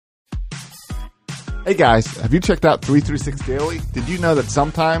Hey guys, have you checked out 336 Daily? Did you know that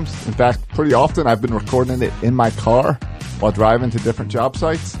sometimes, in fact pretty often, I've been recording it in my car while driving to different job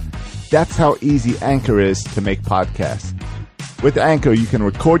sites? That's how easy Anchor is to make podcasts. With Anchor, you can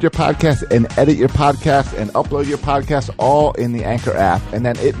record your podcast and edit your podcast and upload your podcast all in the Anchor app, and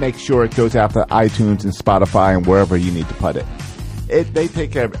then it makes sure it goes out to iTunes and Spotify and wherever you need to put it. They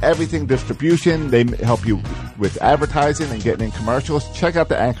take care of everything distribution. They help you with advertising and getting in commercials. Check out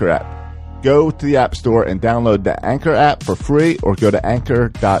the Anchor app. Go to the App Store and download the Anchor app for free, or go to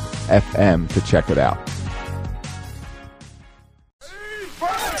anchor.fm to check it out.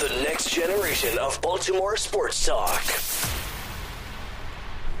 The next generation of Baltimore sports talk.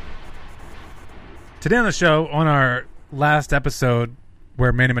 Today on the show, on our last episode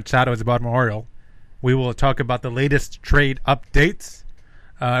where Manny Machado is a Baltimore Oriole, we will talk about the latest trade updates.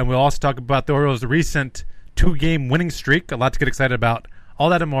 And we'll also talk about the Orioles' recent 2-game winning streak. A lot to get excited about. All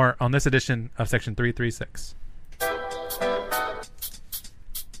that and more on this edition of Section 336.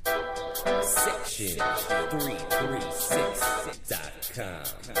 Section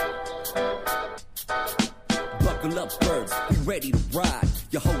 336.com. Buckle up, birds, be ready to ride.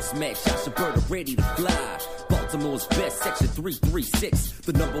 Your host, Max Joshua Bird, are ready to fly. Baltimore's best, Section 336.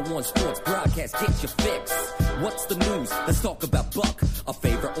 The #1 sports broadcast, get your fix. What's the news? Let's talk about Buck, our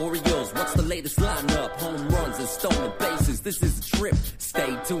favorite Orioles. What's the latest lineup? Home runs and stolen bases. This is a trip.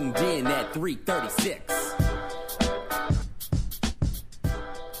 Stay tuned in at 336.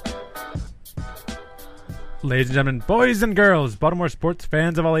 Ladies and gentlemen, boys and girls, Baltimore sports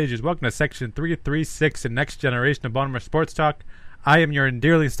fans of all ages, welcome to Section 336, the next generation of Baltimore sports talk. I am your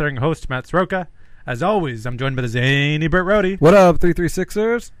endearly starring host, Matt Soroka. As always, I'm joined by the zany Bert Rohde. What up,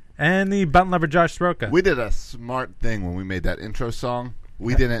 336ers? And the button lover, Josh Soroka. We did a smart thing when we made that intro song.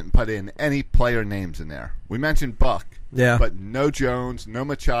 We didn't put in any player names in there. We mentioned Buck, but no Jones, no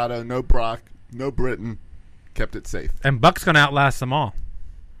Machado, no Brock, no Britton. Kept it safe. And Buck's going to outlast them all.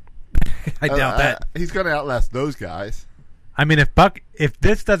 I doubt that. He's going to outlast those guys. I mean, if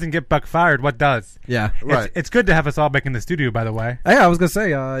this doesn't get Buck fired, what does? Yeah. Right. It's good to have us all back in the studio, by the way. Yeah, I was going to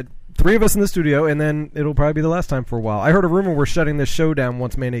say, 3 of us in the studio, and then it'll probably be the last time for a while. I heard a rumor we're shutting this show down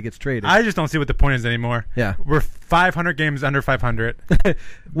once Manny gets traded. I just don't see what the point is anymore. Yeah. We're 500 games under 500.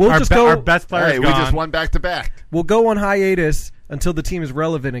 Our best player is we gone. just won back-to-back. We'll go on hiatus until the team is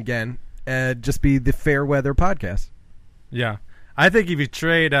relevant again, and just be the fair weather podcast. Yeah. I think if you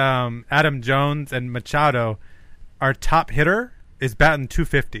trade Adam Jones and Machado, our top hitter is batting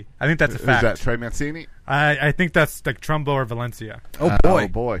 250. I think that's a fact. Is that Trey Mancini? I think that's like Trumbo or Valencia. Oh, boy. Oh,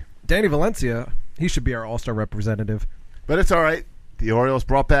 boy. Danny Valencia, he should be our all-star representative. But it's all right. The Orioles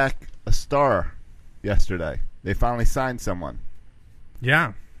brought back a star yesterday. They finally signed someone.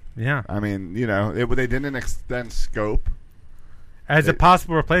 Yeah. I mean, they didn't extend scope. As a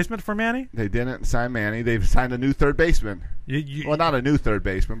possible replacement for Manny? They didn't sign Manny. They've signed a new third baseman. Well, not a new third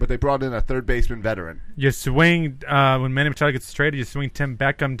baseman, but they brought in a third baseman veteran. You swing, when Manny Machado gets traded, you swing Tim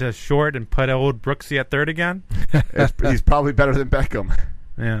Beckham to short and put old Brooksy at third again? He's probably better than Beckham.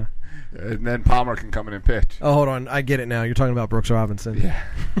 Yeah. And then Palmer can come in and pitch. Oh, hold on. I get it now. You're talking about Brooks Robinson.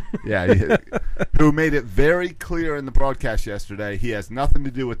 Yeah. Who made it very clear in the broadcast yesterday he has nothing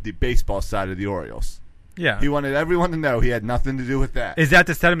to do with the baseball side of the Orioles. Yeah. He wanted everyone to know he had nothing to do with that. Is that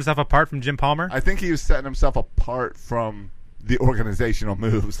to set himself apart from Jim Palmer? I think he was setting himself apart from the organizational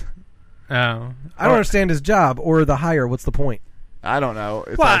moves. Oh. I don't understand his job or the hire. What's the point? I don't know.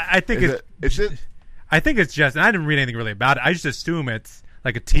 I think I think it's just, and I didn't read anything really about it. I just assume it's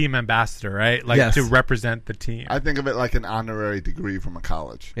like a team ambassador, right? Like to represent the team. I think of it like an honorary degree from a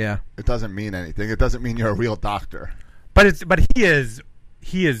college. Yeah. It doesn't mean anything. It doesn't mean you're a real doctor. But he is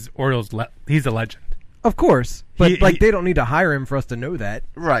Orioles. He's a legend. Of course, but they don't need to hire him for us to know that.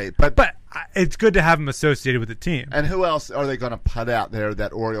 Right, but it's good to have him associated with the team. And who else are they going to put out there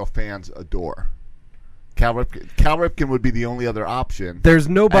that Oriole fans adore? Cal Ripken would be the only other option. There's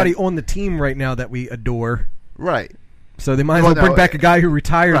nobody on the team right now that we adore. Right. So they might as well bring back a guy who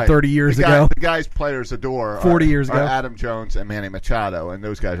retired 30 years ago. The guys players adore 40 years ago. Are Adam Jones and Manny Machado, and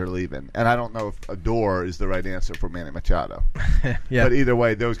those guys are leaving. And I don't know if adore is the right answer for Manny Machado. Yeah. But either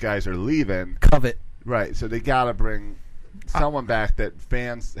way, those guys are leaving. Covet. Right, so they got to bring someone back that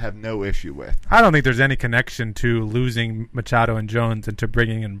fans have no issue with. I don't think there's any connection to losing Machado and Jones and to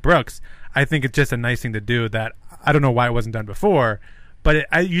bringing in Brooks. I think it's just a nice thing to do that I don't know why it wasn't done before, but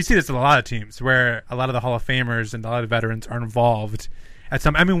you see this in a lot of teams where a lot of the Hall of Famers and a lot of veterans are involved at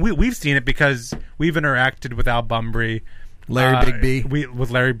some. I mean, we've seen it because we've interacted with Al Bumbry Larry Big B.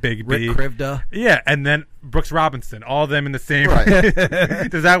 With Larry Big B. Rick Krivda. Yeah, and then Brooks Robinson. All of them in the same. Right.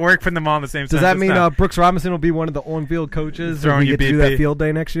 Does that work for them all in the same Does that mean Brooks Robinson will be one of the on-field coaches Throwing when you we get to do BP? that field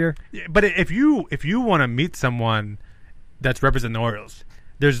day next year? Yeah, but if you want to meet someone that's representing the Orioles,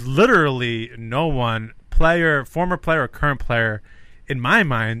 there's literally no one, former player or current player, in my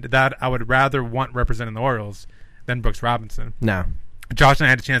mind, that I would rather want representing the Orioles than Brooks Robinson. No. Josh and I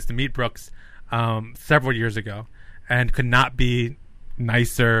had a chance to meet Brooks several years ago, and could not be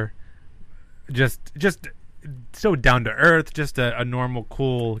nicer. Just so down to earth, just a normal,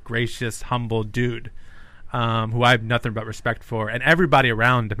 cool, gracious, humble dude who I have nothing but respect for, and everybody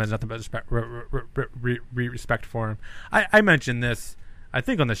around him has nothing but respect for him. I mentioned this, I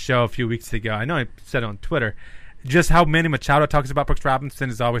think, on the show a few weeks ago. I know I said it on Twitter. Just how Manny Machado talks about Brooks Robinson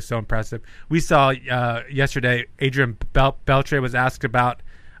is always so impressive. We saw yesterday Adrian Beltre was asked about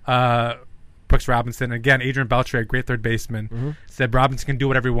Brooks Robinson. Again, Adrian Beltre, a great third baseman, said Robinson can do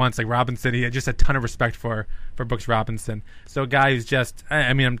whatever he wants. Like Robinson, he had just a ton of respect for Brooks Robinson. So a guy who's just,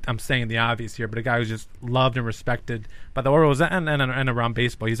 I mean, I'm saying the obvious here, but a guy who's just loved and respected by the Orioles and around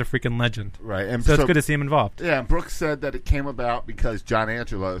baseball. He's a freaking legend. Right. And so it's good to see him involved. Yeah, and Brooks said that it came about because John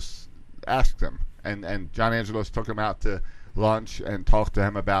Angelos asked him. And John Angelos took him out to lunch and talked to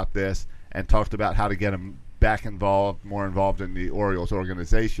him about this and talked about how to get him back involved, more involved in the Orioles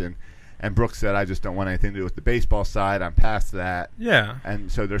organization. And Brooks said, I just don't want anything to do with the baseball side. I'm past that. Yeah.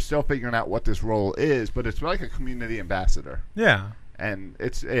 And so they're still figuring out what this role is, but it's like a community ambassador. Yeah. And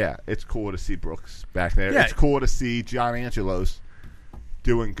it's cool to see Brooks back there. Yeah. It's cool to see John Angelos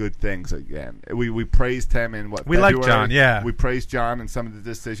doing good things again. We praised him in we February. like John, yeah. We praised John in some of the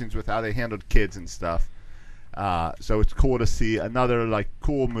decisions with how they handled kids and stuff. So it's cool to see another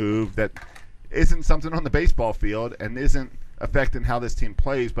cool move that isn't something on the baseball field and isn't affecting how this team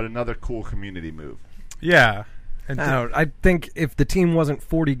plays, but another cool community move. Yeah. And I think if the team wasn't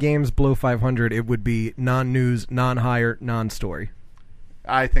 40 games below 500, it would be non-news, non-hire, non-story.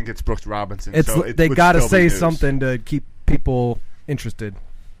 I think it's Brooks Robinson. They got to say something to keep people interested.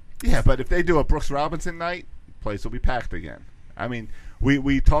 Yeah, but if they do a Brooks Robinson night, the place will be packed again. I mean,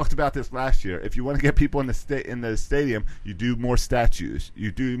 we talked about this last year. If you want to get people in the stadium, you do more statues,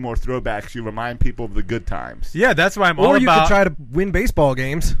 you do more throwbacks, you remind people of the good times. Yeah, that's why I'm all about. Or you could try to win baseball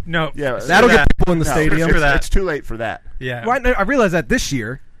games. No, yeah, that'll get people in the stadium. It's too late for that. Yeah, well, I realize that this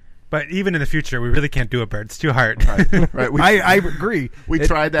year. But even in the future, we really can't do it, Bert. It's too hard. Right. I agree. We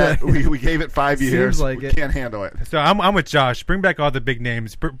tried that. We gave it 5 years. Like we can't handle it. So I'm with Josh. Bring back all the big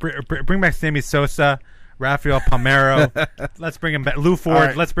names. Bring back Sammy Sosa, Rafael Palmeiro. Let's bring him back. Lou Ford.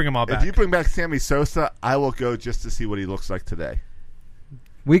 Right. Let's bring them all back. If you bring back Sammy Sosa, I will go just to see what he looks like today.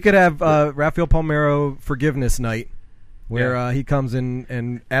 We could have Rafael Palmeiro forgiveness night. Where he comes in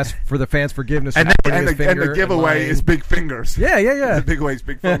and asks for the fans' forgiveness. And the giveaway is big fingers. Yeah. The giveaway is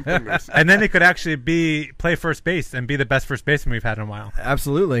big foam fingers. And then he could actually play first base and be the best first baseman we've had in a while.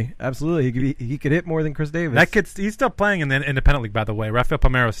 Absolutely. He could hit more than Chris Davis. That kid's he's still playing in the independent league, by the way. Rafael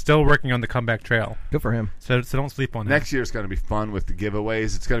Palmeiro is still working on the comeback trail. Good for him. So don't sleep on him. Next year is going to be fun with the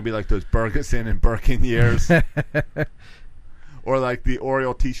giveaways. It's going to be like those Bergeson and Birkin years. Or like the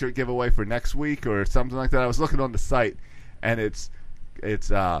Oriole T-shirt giveaway for next week or something like that. I was looking on the site, and it's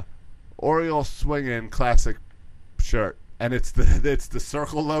Oriole Swingin' Classic shirt, and it's the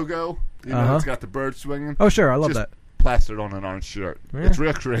circle logo. You know, it's got the bird swinging. Oh, sure, I love that. Plastered on an orange shirt. Yeah. It's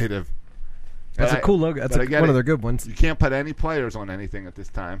real creative. That's a cool logo. That's one of their good ones. You can't put any players on anything at this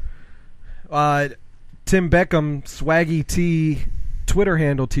time. Tim Beckham Swaggy T Twitter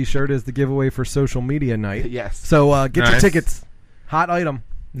handle T-shirt is the giveaway for social media night. Yes. So get your tickets. Hot item.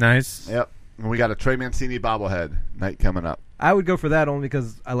 Nice. Yep. And we got a Trey Mancini bobblehead night coming up. I would go for that only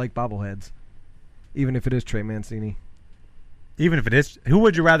because I like bobbleheads, even if it is Trey Mancini. Even if it is, who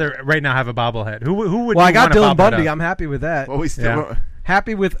would you rather right now have a bobblehead? Who would? Well, you I got want Dylan Bundy. I'm happy with that. Well, we still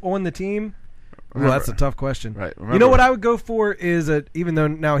happy with on the team. Well, that's a tough question. Right. You know what I would go for is even though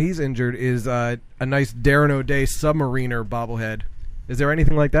now he's injured, is a nice Darren O'Day Submariner bobblehead. Is there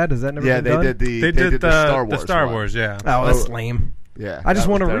anything like that? Has that never been done? They did the Star Wars. The Star Wars, yeah. Oh, that's lame. Yeah. I just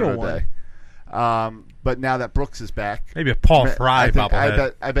want a real one. But now that Brooks is back, maybe a Paul Fry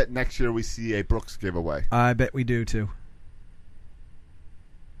bobblehead. I bet next year we see a Brooks giveaway. I bet we do too.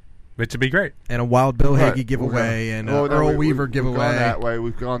 Which would be great. And a Wild Bill Hagee giveaway and an Earl Weaver giveaway. We've gone that way.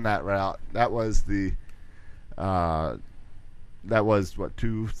 We've gone that route. That was what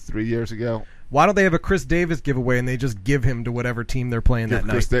 2-3 years ago. Why don't they have a Chris Davis giveaway and they just give him to whatever team they're playing that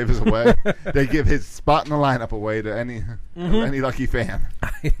night? Chris Davis away. They give his spot in the lineup away to any lucky fan.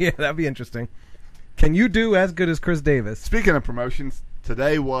 Yeah, that'd be interesting. Can you do as good as Chris Davis? Speaking of promotions,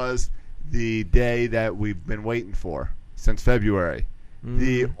 today was the day that we've been waiting for since February.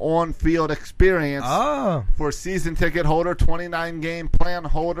 The on-field experience for season ticket holder, 29-game plan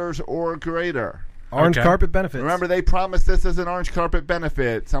holders or greater. Orange carpet benefits. Remember, they promised this as an orange carpet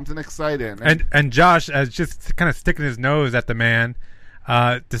benefit, something exciting. And Josh, as just kind of sticking his nose at the man,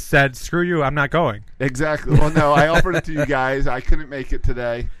 just said, "Screw you, I'm not going." Exactly. Well, no, I offered it to you guys. I couldn't make it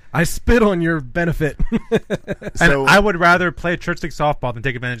today. I spit on your benefit. And I would rather play church league softball than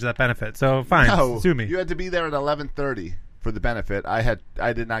take advantage of that benefit. So fine, sue me. You had to be there at 11:30 for the benefit.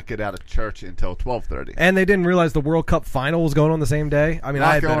 I did not get out of church until 12:30. And they didn't realize the World Cup final was going on the same day. I mean,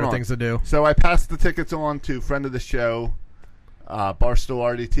 I had better things to do. So I passed the tickets on to friend of the show, Barstool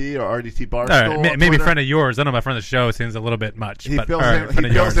RDT or RDT Barstool. Right, maybe friend of yours. I don't know about friend of the show. Seems a little bit much. He but,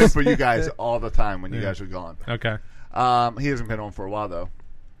 fills in for you guys all the time when you guys are gone. Okay. He hasn't been on for a while, though.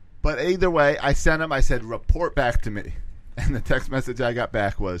 But either way, I sent him. I said, report back to me. And the text message I got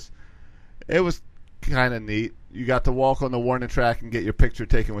back was, it was kind of neat. You got to walk on the warning track and get your picture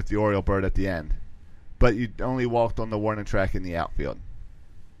taken with the Oriole bird at the end. But you only walked on the warning track in the outfield.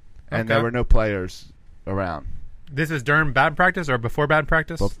 And there were no players around. This is during bad practice or before bad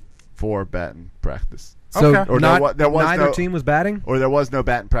practice? Before batting practice. So okay. Or neither team was batting? Or there was no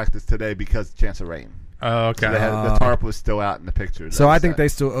batting practice today because of the chance of rain. Oh, okay. So the tarp was still out in the pictures. So I think they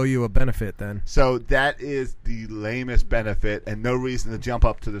still owe you a benefit then. So that is the lamest benefit and no reason to jump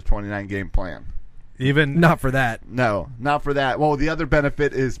up to the 29-game plan. Even not for that. No, not for that. Well, the other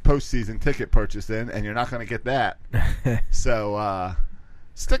benefit is postseason ticket purchasing, and you're not going to get that. So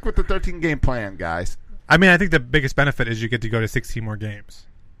stick with the 13-game plan, guys. I mean, I think the biggest benefit is you get to go to 16 more games.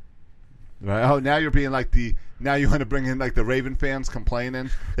 Right. Oh, now you're being like now you want to bring in like the Raven fans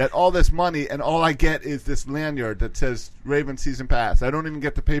complaining that all this money and all I get is this lanyard that says Raven season pass. I don't even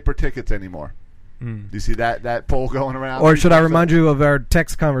get the paper tickets anymore. Do you see that poll going around? Or should I remind you of our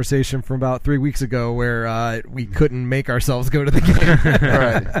text conversation from about 3 weeks ago where we couldn't make ourselves go to the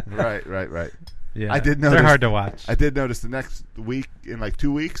game? Right. Yeah, I did notice. They're hard to watch. I did notice the next week, in like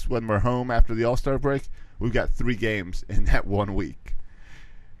 2 weeks, when we're home after the All-Star break, we've got 3 games in that 1 week.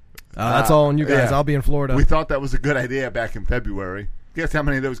 That's all on you guys. Yeah. I'll be in Florida. We thought that was a good idea back in February. Guess how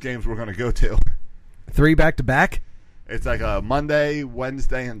many of those games we're going to go to? 3 back-to-back? It's like a Monday,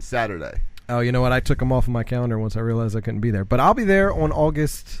 Wednesday, and Saturday. Oh, you know what? I took them off of my calendar once I realized I couldn't be there. But I'll be there on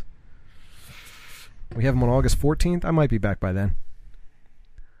August. We have them on August 14th. I might be back by then.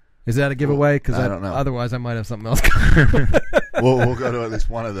 Is that a giveaway? Because I don't know. Otherwise, I might have something else. We'll go to at least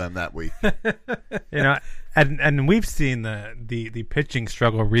one of them that week. You know, and we've seen the pitching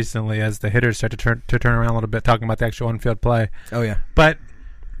struggle recently as the hitters start to turn around a little bit, talking about the actual on-field play. Oh yeah. But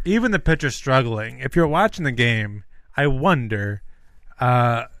even the pitchers struggling. If you're watching the game, I wonder,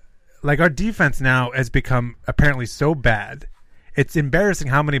 like our defense now has become apparently so bad. It's embarrassing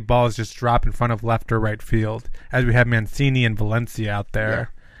how many balls just drop in front of left or right field as we have Mancini and Valencia out there. Yeah.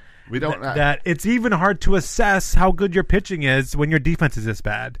 We don't that it's even hard to assess how good your pitching is when your defense is this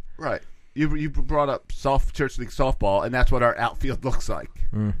bad. Right. You brought up church league softball, and that's what our outfield looks like.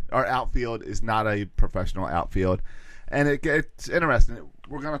 Our outfield is not a professional outfield, and it's interesting.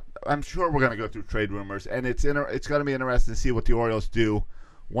 I'm sure we're gonna go through trade rumors, and it's gonna be interesting to see what the Orioles do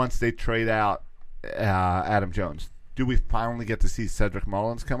once they trade out Adam Jones. Do we finally get to see Cedric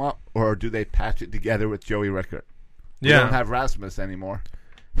Mullins come up, or do they patch it together with Joey Rickert? We don't have Rasmus anymore.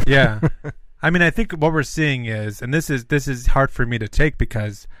 Yeah. I mean, I think what we're seeing is, and this is hard for me to take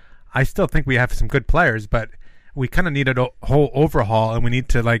because I still think we have some good players, but we kind of need a whole overhaul, and we need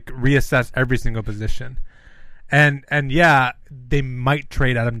to like reassess every single position. And yeah, they might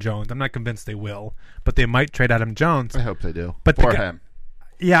trade Adam Jones. I'm not convinced they will, but they might trade Adam Jones. I hope they do. But for him.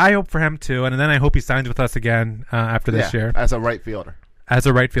 Yeah, I hope for him too, and then I hope he signs with us again after this year as a right fielder. As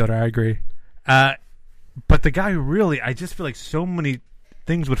a right fielder, I agree. But the guy who really, I just feel like so many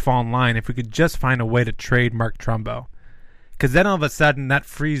things would fall in line if we could just find a way to trade Mark Trumbo. Because then all of a sudden that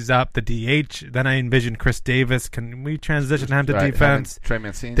frees up the DH. Then I envision Chris Davis. Can we transition him to defense? Trey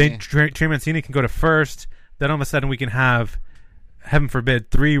Mancini. Then Trey Mancini can go to first. Then all of a sudden we can have, heaven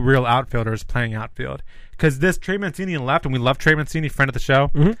forbid, 3 real outfielders playing outfield. Because this Trey Mancini in left, and we love Trey Mancini, friend of the show,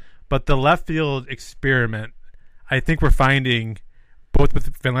 but the left field experiment, I think we're finding both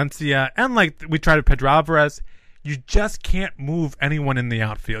with Valencia and like we tried with Pedro Alvarez, you just can't move anyone in the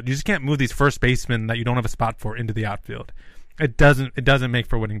outfield. You just can't move these first basemen that you don't have a spot for into the outfield. It doesn't make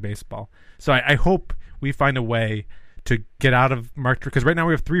for winning baseball. So I hope we find a way to get out of Mark, because right now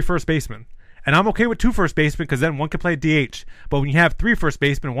we have 3 first basemen. And I'm okay with 2 first basemen because then one can play DH. But when you have 3 first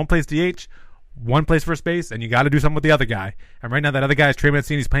basemen and one plays DH, one plays first base, and you got to do something with the other guy. And right now that other guy is Trey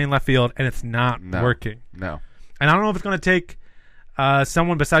Mancini. He's playing left field, and it's not working. No. And I don't know if it's going to take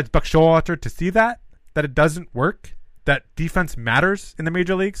someone besides Buck Showalter to see that it doesn't work. that defense matters in the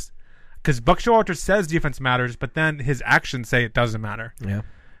major leagues, because Buck Showalter says defense matters, but then his actions say it doesn't matter. Yeah.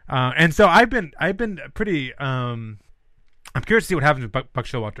 And so I've been pretty. I'm curious to see what happens with Buck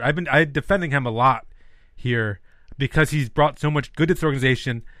Showalter. I'm defending him a lot here because he's brought so much good to the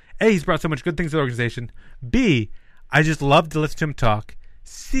organization. A, he's brought so much good things to the organization. B, I just love to listen to him talk.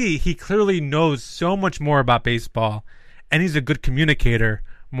 C, he clearly knows so much more about baseball, and he's a good communicator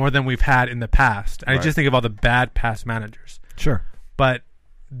more than we've had in the past. I just think of all the bad past managers. Sure. But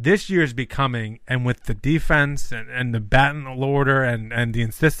this year is becoming, and with the defense and the batting order and the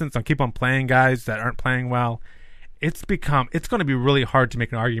insistence on keep on playing guys that aren't playing well, it's going to be really hard to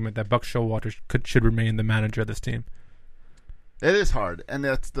make an argument that Buck Showalter should remain the manager of this team. It is hard, and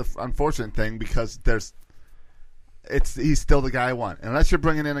that's the unfortunate thing because he's still the guy I want. Unless you're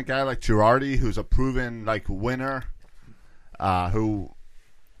bringing in a guy like Girardi, who's a proven winner,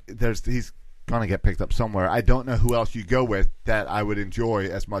 he's going to get picked up somewhere. I don't know who else you go with that I would enjoy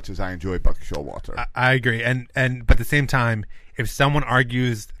as much as I enjoy Buck Showalter. I agree, but at the same time, if someone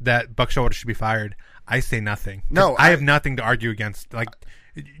argues that Buck Showalter should be fired, I say nothing. No, I have nothing to argue against.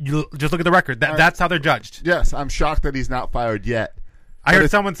 You just look at the record. That's how they're judged. Yes, I'm shocked that he's not fired yet. I heard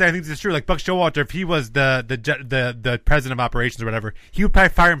someone say, I think this is true, Buck Showalter, if he was the president of operations or whatever, he would probably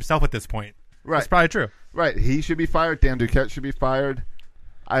fire himself at this point. Right. That's probably true. Right. He should be fired. Dan Duquette should be fired.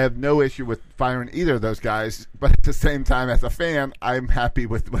 I have no issue with firing either of those guys, but at the same time, as a fan, I'm happy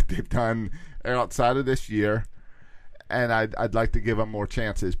with what they've done outside of this year, and I'd like to give them more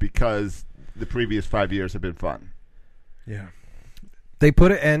chances because the previous 5 years have been fun. Yeah. They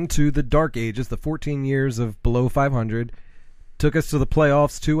put an end to the dark ages, the 14 years of below 500. Took us to the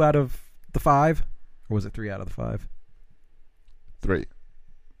playoffs 2 out of the 5. Or was it 3 out of the 5? 3,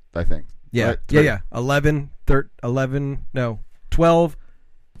 I think. Yeah, right? 3. Yeah. 12,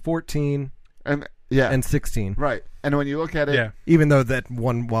 14, and 16. Right. And when you look at it, even though that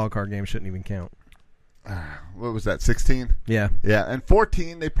one wild card game shouldn't even count. What was that, 16? Yeah. Yeah, and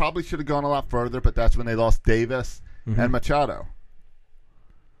 14, they probably should have gone a lot further, but that's when they lost Davis and Machado.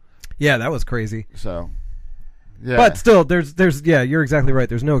 Yeah, that was crazy. So, yeah. But still, there's you're exactly right.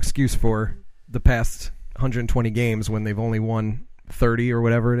 There's no excuse for the past 120 games when they've only won 30 or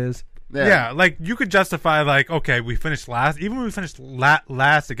whatever it is. Yeah, you could justify, okay, we finished last. Even when we finished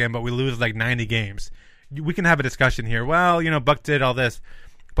last again, but we lose 90 games. We can have a discussion here. Well, Buck did all this.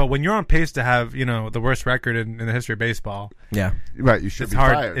 But when you're on pace to have, the worst record in the history of baseball. Yeah. Right, you should be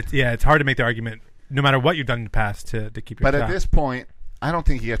fired. It's hard to make the argument, no matter what you've done in the past, to keep your job. But at this point, I don't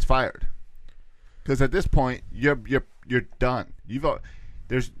think he gets fired. Because at this point, you're done. You're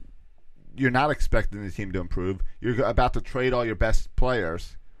not expecting the team to improve. You're about to trade all your best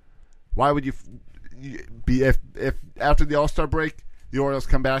players. Why would you be if after the All-Star break the Orioles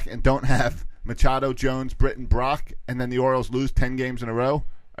come back and don't have Machado, Jones, Britton, Brock, and then the Orioles lose 10 games in a row?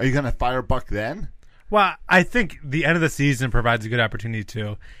 Are you going to fire Buck then? Well, I think the end of the season provides a good opportunity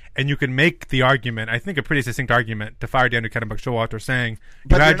to, and you can make the argument, I think a pretty succinct argument, to fire Dan Duquette and Buck Showalter, saying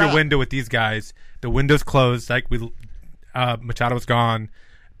you had your window with these guys. The window's closed. Machado's gone,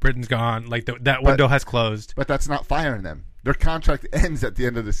 Britton's gone. That window has closed. But that's not firing them. Their contract ends at the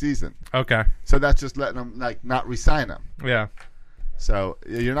end of the season. Okay. So that's just letting them not re-sign them. Yeah. So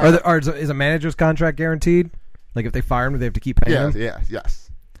you're not. Is a manager's contract guaranteed? If they fire him, do they have to keep paying him? Yes.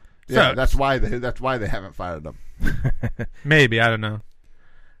 Yeah, that's why they haven't fired them. Maybe, I don't know.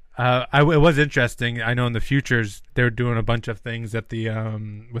 It was interesting. I know in the futures they're doing a bunch of things at the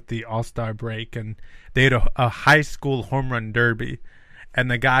with the All-Star break, and they had a high school home run derby,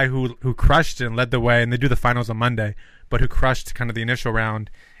 and the guy who crushed it and led the way, and they do the finals on Monday, but who crushed kind of the initial round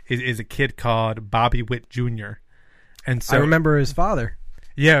is a kid called Bobby Witt Jr. And so I remember his father.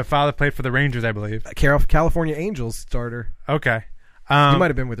 Yeah, father played for the Rangers, I believe. California Angels starter. Okay. He might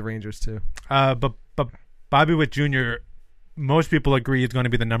have been with the Rangers too. But Bobby Witt Jr., most people agree is going to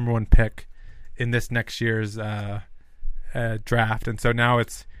be the number 1 pick in this next year's draft. And so now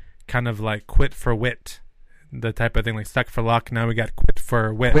it's kind of like quit for wit, the type of thing, like stuck for luck. Now we got quit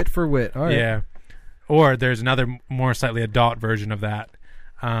for wit. Quit for wit. All right. Yeah. Or there's another more slightly adult version of that.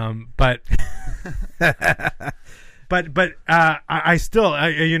 But I still,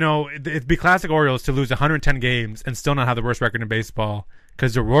 it'd be classic Orioles to lose 110 games and still not have the worst record in baseball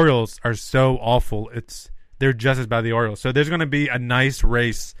because the Royals are so awful. They're just as bad as the Orioles. So there's going to be a nice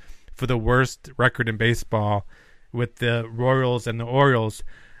race for the worst record in baseball with the Royals and the Orioles.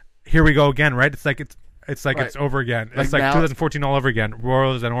 Here we go again, right? It's like it's over again. It's like 2014 all over again.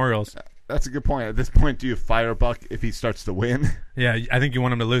 Royals and Orioles. That's a good point. At this point, do you fire Buck if he starts to win? Yeah, I think you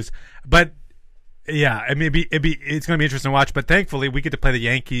want him to lose. But Yeah, I mean, it's going to be interesting to watch. But thankfully, we get to play the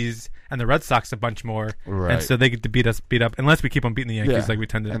Yankees and the Red Sox a bunch more, Right. and so they get to beat up unless we keep on beating the Yankees like we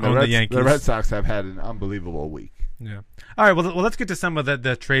tend to and own the Yankees. The Red Sox have had an unbelievable week. Yeah. All right. Well, let's get to some of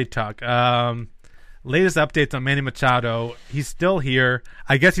the trade talk. Latest updates on Manny Machado. He's still here.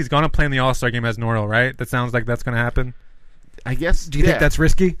 I guess he's going to play in the All-Star game as Noriel, right? That sounds like that's going to happen. I guess. Do you think that's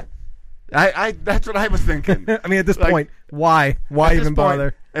risky? I that's what I was thinking. I mean, at this Like, point, why? Why At this even point,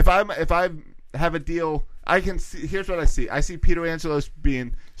 bother? If I have a deal, I can see. Here's what I see. I see Peter Angelos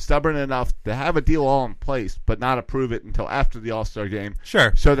being stubborn enough to have a deal all in place, but not approve it until after the All-Star game.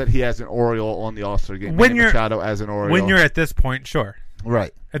 Sure. So that he has an Oriole on the All-Star game. When Manny you're- Machado as an Oriole. When you're at this point, sure.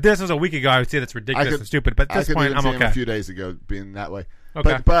 right. If this was a week ago, I would say that's ridiculous and stupid. But at I this could point, even I'm see him okay. a few days ago being that way.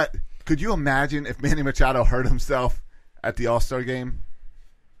 Okay. But could you imagine if Manny Machado hurt himself at the All-Star game?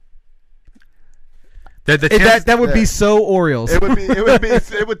 That would be so Orioles. It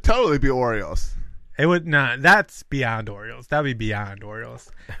would totally be Orioles. It would not. That's beyond Orioles. That would be beyond Orioles.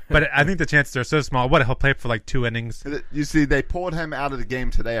 But I think the chances are so small. What, he'll play for like 2 innings? You see, they pulled him out of the game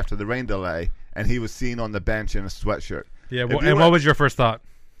today after the rain delay, and he was seen on the bench in a sweatshirt. Yeah. What was your first thought?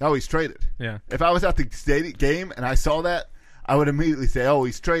 Oh, he's traded. Yeah. If I was at the stadium game and I saw that, I would immediately say, "Oh,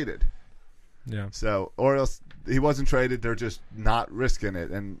 he's traded." Yeah. So Orioles, he wasn't traded. They're just not risking it.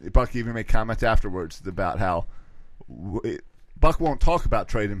 And Buck even made comments afterwards about how Buck won't talk about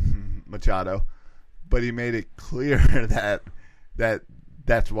trading Machado, but he made it clear that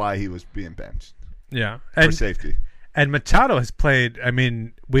that's why he was being benched Yeah. for safety. And Machado has played. I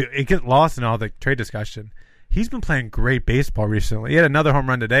mean, it gets lost in all the trade discussion. He's been playing great baseball recently. He had another home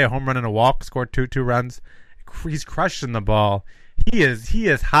run today, a home run and a walk, scored two runs. He's crushing the ball. He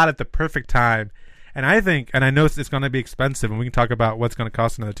is hot at the perfect time. And I think, and I know it's going to be expensive, and we can talk about what's going to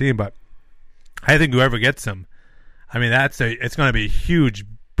cost another team, but I think whoever gets him, I mean, it's going to be a huge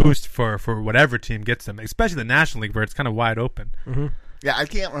boost for whatever team gets him, especially the National League where it's kind of wide open. Mm-hmm. Yeah, I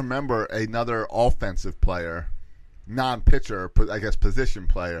can't remember another offensive player, non-pitcher, I guess position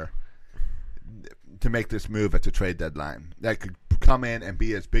player, to make this move at the trade deadline that could come in and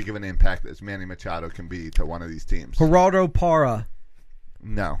be as big of an impact as Manny Machado can be to one of these teams. Geraldo Parra.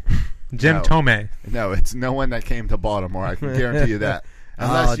 No. Jim No. Tomei. No, it's no one that came to Baltimore. I can guarantee you that.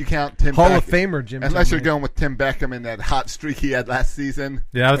 Unless you count Tim Hall Beckham. of Famer Jim Unless Tomei. you're going with Tim Beckham in that hot streak he had last season.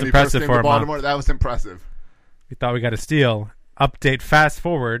 Yeah, that was when he impressive first came for to him, Baltimore. That was impressive. We thought we got a steal. Update, fast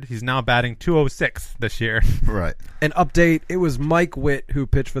forward. He's now batting .206 this year. Right. An update, it was Mike Witt who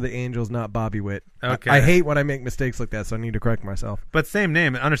pitched for the Angels, not Bobby Witt. Okay. I hate when I make mistakes like that, so I need to correct myself. But same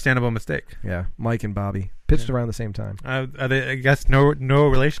name, understandable mistake. Yeah, Mike and Bobby. Pitched around the same time. Are they, I guess, no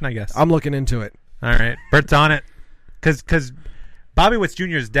relation, I guess. I'm looking into it. All right. Bert's on it. Because Bobby Witt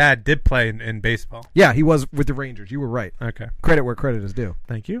Jr.'s dad did play in baseball. Yeah, he was with the Rangers. You were right. Okay. Credit where credit is due.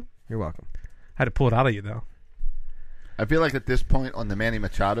 Thank you. You're welcome. Had to pull it out of you, though. I feel like at this point on the Manny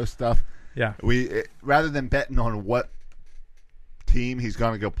Machado stuff, Yeah. rather than betting on what team he's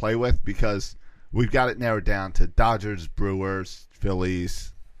going to go play with, because we've got it narrowed down to Dodgers, Brewers,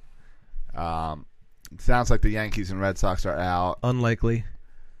 Phillies. It sounds like the Yankees and Red Sox are out. Unlikely.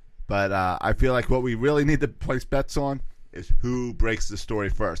 But I feel like what we really need to place bets on is who breaks the story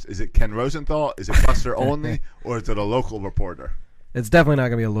first. Is it Ken Rosenthal? Is it Buster Olney? Or is it a local reporter? It's definitely not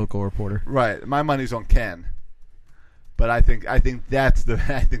going to be a local reporter. Right. My money's on Ken. But I think that's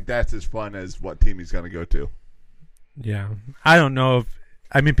as fun as what team he's going to go to. Yeah. I don't know if...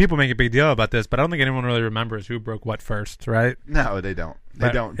 I mean, people make a big deal about this, but I don't think anyone really remembers who broke what first, right? No, they don't.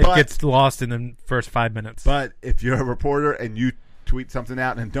 They don't. It gets lost in the first 5 minutes. But if you're a reporter and you tweet something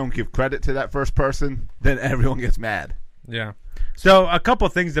out and don't give credit to that first person, then everyone gets mad. Yeah. So a couple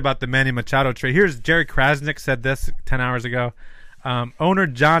things about the Manny Machado trade. Here's Jerry Krasnick said this 10 hours ago. Owner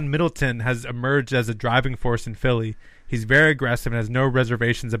John Middleton has emerged as a driving force in Philly. He's very aggressive and has no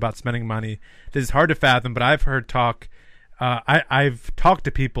reservations about spending money. This is hard to fathom, but I've heard talk. I've talked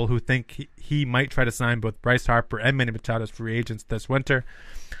to people who think he might try to sign both Bryce Harper and Manny Machado as free agents this winter.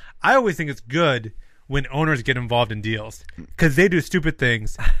 I always think it's good when owners get involved in deals because they do stupid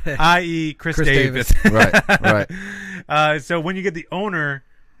things, i.e. Chris Davis. Right. So when you get the owner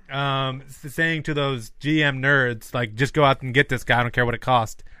saying to those GM nerds, like, just go out and get this guy, I don't care what it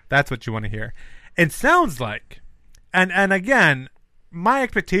costs, that's what you want to hear. It sounds like, and again, my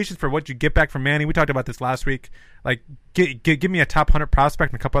expectations for what you get back from Manny, we talked about this last week, like, give me a top 100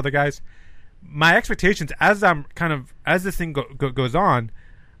 prospect and a couple other guys. My expectations, as this thing goes on,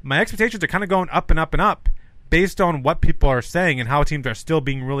 my expectations are kind of going up and up and up based on what people are saying and how teams are still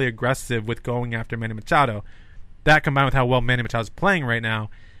being really aggressive with going after Manny Machado. That combined with how well Manny Machado is playing right now,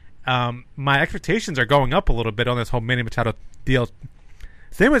 my expectations are going up a little bit on this whole Manny Machado deal.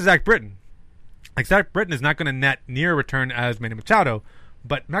 Same with Zach Britton. Like Zach Britton is not going to net near a return as Manny Machado,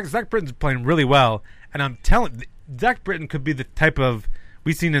 but Zach Britton's playing really well, and I'm telling Zach Britton could be the type of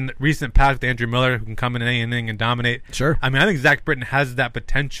we've seen in the recent past with Andrew Miller who can come in any inning and dominate. Sure. I mean, I think Zach Britton has that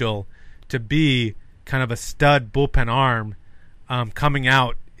potential to be kind of a stud bullpen arm coming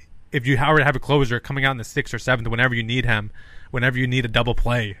out. If you already have a closer coming out in the 6th or 7th, whenever you need him, whenever you need a double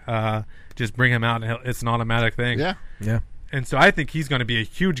play, just bring him out, and it's an automatic thing. Yeah. And so I think he's going to be a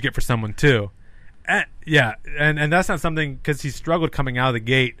huge get for someone too. And that's not something because he struggled coming out of the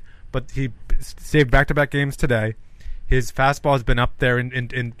gate, but he saved back-to-back games today. His fastball has been up there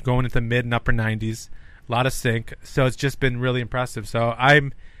in going into mid and upper 90s, a lot of sink. So it's just been really impressive. So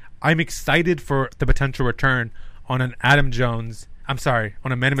I'm excited for the potential return on an Adam Jones. I'm sorry,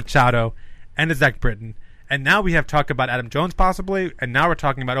 on a Manny Machado and a Zach Britton. And now we have talked about Adam Jones possibly, and now we're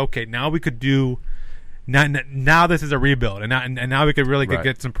talking about okay, now we could do. Now this is a rebuild, and now we could really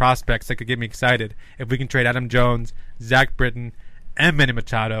get some prospects that could get me excited if we can trade Adam Jones, Zach Britton, and Manny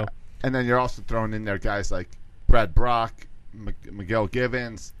Machado. And then you're also throwing in there guys like Brad Brock, Miguel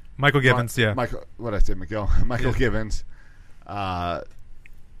Givens, Michael Givens, Michael Givens,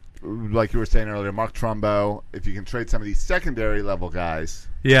 like you were saying earlier, Mark Trumbo. If you can trade some of these secondary level guys,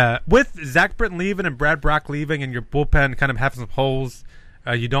 with Zach Britton leaving and Brad Brock leaving, and your bullpen kind of having some holes.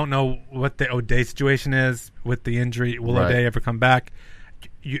 You don't know what the O'Day situation is with the injury. Will O'Day ever come back?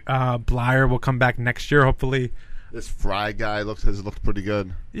 Blyer will come back next year, hopefully. This Fry guy has looked pretty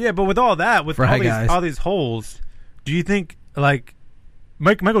good. Yeah, but with all that, with all these holes, do you think like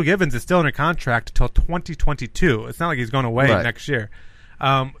Michael Givens is still under contract until 2022? It's not like he's going away next year.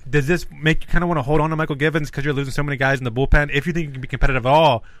 Does this make you kind of want to hold on to Michael Givens because you're losing so many guys in the bullpen? If you think you can be competitive at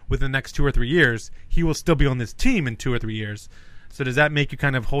all within the next 2 or 3 years, he will still be on this team in 2 or 3 years. So does that make you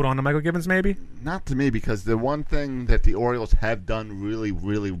kind of hold on to Michael Givens maybe? Not to me, because the one thing that the Orioles have done really,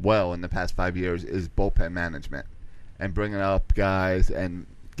 really well in the past 5 years is bullpen management and bringing up guys and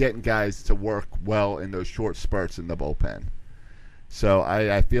getting guys to work well in those short spurts in the bullpen. So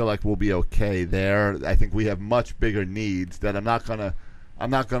I feel like we'll be okay there. I think we have much bigger needs that I'm not gonna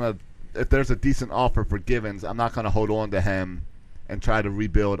if there's a decent offer for Givens, I'm not gonna hold on to him and try to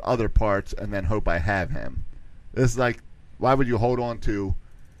rebuild other parts and then hope I have him. It's like, why would you hold on to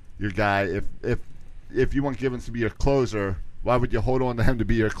your guy if you want Givens to be your closer? Why would you hold on to him to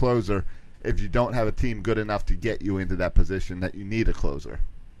be your closer if you don't have a team good enough to get you into that position that you need a closer?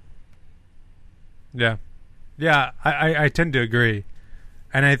 Yeah, I tend to agree,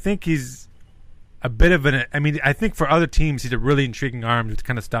 and I think he's a bit of an. I mean, I think for other teams, he's a really intriguing arm with the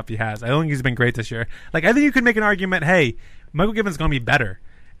kind of stuff he has. I don't think he's been great this year. Like, I think you could make an argument, hey, Michael Givens is going to be better.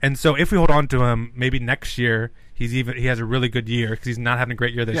 And so if we hold on to him, maybe next year he has a really good year because he's not having a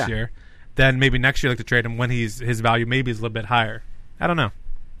great year this year. Then maybe next year I'd like to trade him when his value maybe is a little bit higher. I don't know.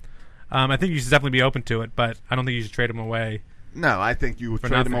 I think you should definitely be open to it, but I don't think you should trade him away. No, I think you would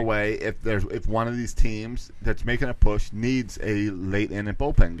trade him away if one of these teams that's making a push needs a late inning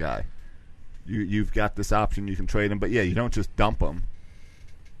bullpen guy. You've got this option, you can trade him, but you don't just dump him.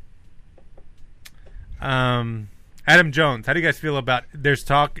 Adam Jones, how do you guys feel about? There's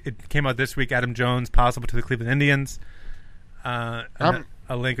talk. It came out this week. Adam Jones possible to the Cleveland Indians. A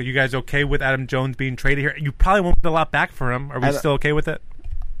link. Are you guys okay with Adam Jones being traded here? You probably won't get a lot back for him. Are we still okay with it?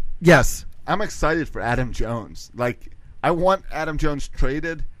 Yes, I'm excited for Adam Jones. Like, I want Adam Jones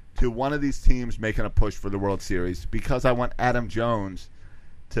traded to one of these teams making a push for the World Series because I want Adam Jones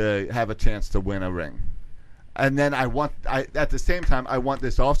to have a chance to win a ring. And then at the same time, I want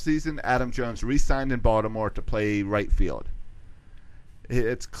this offseason Adam Jones re-signed in Baltimore to play right field.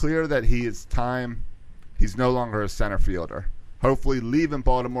 It's clear that he's no longer a center fielder. Hopefully leaving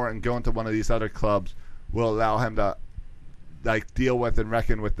Baltimore and going to one of these other clubs will allow him to deal with and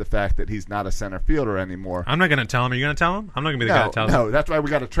reckon with the fact that he's not a center fielder anymore. I'm not going to tell him. Are you going to tell him? I'm not going to be the guy to tell him. No, that's why we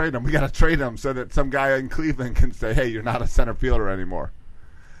got to trade him. We got to trade him so that some guy in Cleveland can say, hey, you're not a center fielder anymore.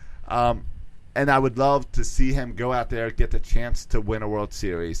 And I would love to see him go out there, get the chance to win a World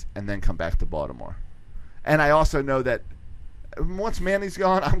Series, and then come back to Baltimore. And I also know that once Manny's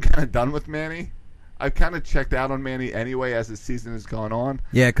gone, I'm kind of done with Manny. I've kind of checked out on Manny anyway as the season has gone on.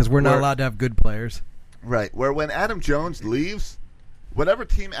 Yeah, because we're not allowed to have good players. Right. Where when Adam Jones leaves, whatever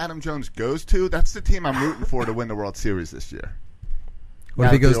team Adam Jones goes to, that's the team I'm rooting for to win the World Series this year. What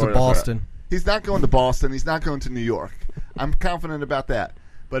if he goes to Boston? He's not going to Boston. He's not going to New York. I'm confident about that.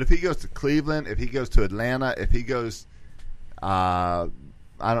 But if he goes to Cleveland, if he goes to Atlanta, if he goes, I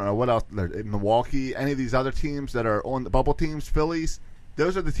don't know what else, Milwaukee, any of these other teams that are on the bubble teams, Phillies,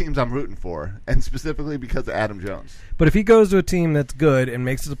 those are the teams I'm rooting for, and specifically because of Adam Jones. But if he goes to a team that's good and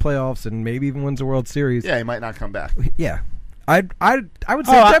makes it to the playoffs and maybe even wins the World Series, he might not come back. Yeah, I would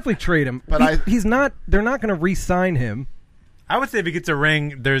say definitely trade him. But he's not. They're not going to re-sign him. I would say if he gets a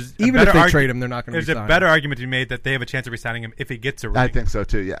ring, there's even if they trade him, they're not going to. There's a better argument to be made that they have a chance of re-signing him if he gets a ring. I think so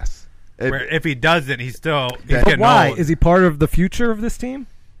too. Yes. If he doesn't, he's but getting why old. Is he part of the future of this team,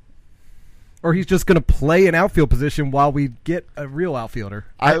 or he's just going to play an outfield position while we get a real outfielder?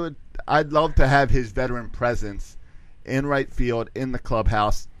 I'd love to have his veteran presence in right field in the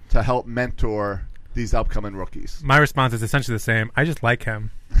clubhouse to help mentor these upcoming rookies. My response is essentially the same. I just like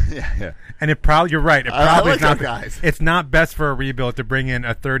him. yeah. And you're right. It probably I like guys. It's not best for a rebuild to bring in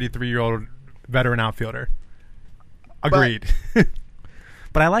a 33-year-old veteran outfielder. Agreed.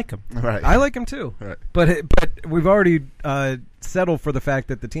 But I like him. Right. I like him too. Right. But we've already settled for the fact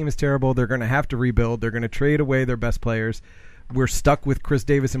that the team is terrible. They're going to have to rebuild. They're going to trade away their best players. We're stuck with Chris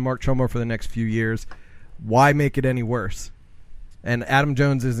Davis and Mark Trumbo for the next few years. Why make it any worse? And Adam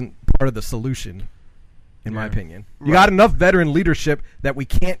Jones isn't part of the solution, in my opinion. You got enough veteran leadership that we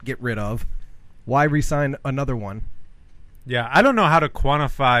can't get rid of. Why re-sign another one? Yeah, I don't know how to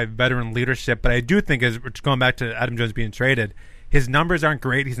quantify veteran leadership, but I do think, as going back to Adam Jones being traded, his numbers aren't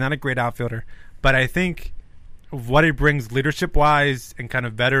great. He's not a great outfielder. But I think what he brings leadership-wise and kind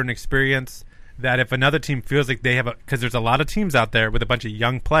of veteran experience, that if another team feels like they have because there's a lot of teams out there with a bunch of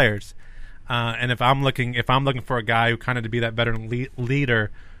young players, and if I'm looking for a guy who kind of to be that veteran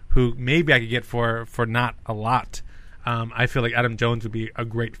leader who maybe I could get for not a lot, I feel like Adam Jones would be a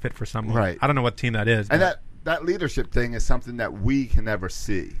great fit for someone. Right. I don't know what team that is. And that leadership thing is something that we can never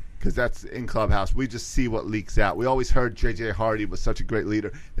see. Because that's in clubhouse. We just see what leaks out. We always heard J.J. Hardy was such a great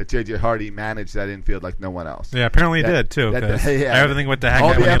leader that J.J. Hardy managed that infield like no one else. Yeah, apparently he did, too. Everything went to heck all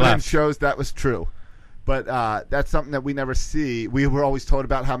when the he evidence left. shows that was true. But that's something that we never see. We were always told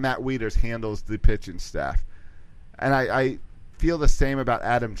about how Matt Wieters handles the pitching staff. And I feel the same about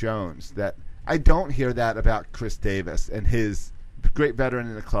Adam Jones, that I don't hear that about Chris Davis and his great veteran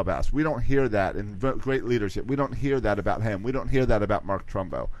in the clubhouse. We don't hear that in great leadership. We don't hear that about him. We don't hear that about Mark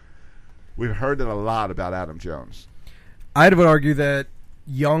Trumbo. We've heard it a lot about Adam Jones. I would argue that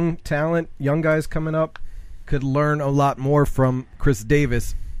young talent, young guys coming up, could learn a lot more from Chris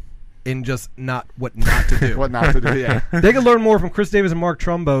Davis in just what not to do. What not to do, yeah. They could learn more from Chris Davis and Mark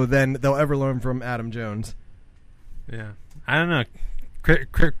Trumbo than they'll ever learn from Adam Jones. Yeah. I don't know.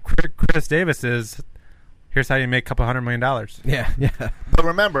 Chris Davis is, here's how you make a couple $100 million. Yeah. But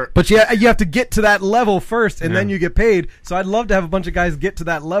remember. But you have to get to that level first, and then you get paid. So I'd love to have a bunch of guys get to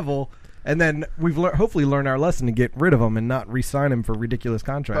that level. And then we've hopefully learned our lesson to get rid of him and not re-sign him for ridiculous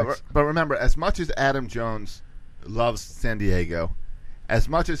contracts. But remember, as much as Adam Jones loves San Diego, as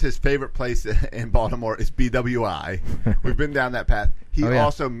much as his favorite place in Baltimore is BWI, we've been down that path, he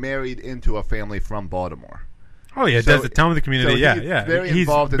also married into a family from Baltimore. Oh, yeah, does a ton with the community. So he's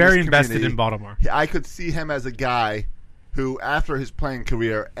involved very in this invested community. in Baltimore. I could see him as a guy who, after his playing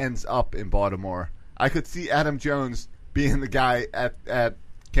career, ends up in Baltimore. I could see Adam Jones being the guy at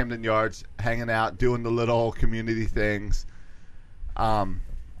Camden Yards, hanging out, doing the little community things.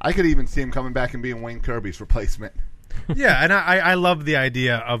 I could even see him coming back and being Wayne Kirby's replacement. Yeah, and I love the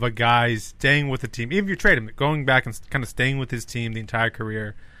idea of a guy staying with the team. Even if you trade him, going back and kind of staying with his team the entire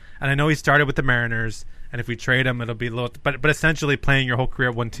career. And I know he started with the Mariners, and if we trade him, it'll be a little. But essentially playing your whole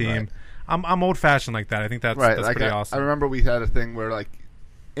career at one team. Right. I'm old fashioned like that. I think that's pretty awesome. I remember we had a thing where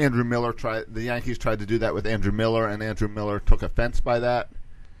Andrew Miller the Yankees tried to do that with Andrew Miller, and Andrew Miller took offense by that.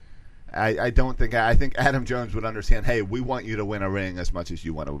 I think Adam Jones would understand, hey, we want you to win a ring as much as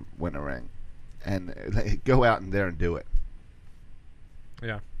you want to win a ring. And go out in there and do it.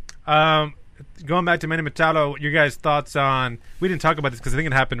 Yeah. Going back to Manny Machado, your guys' thoughts on... We didn't talk about this because I think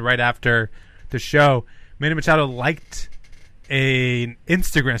it happened right after the show. Manny Machado liked an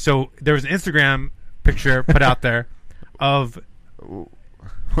Instagram. So there was an Instagram picture put out there of...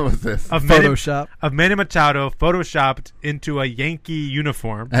 What was this? Photoshop. Of Manny Machado photoshopped into a Yankee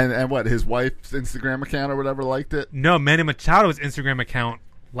uniform. And what, his wife's Instagram account or whatever liked it? No, Manny Machado's Instagram account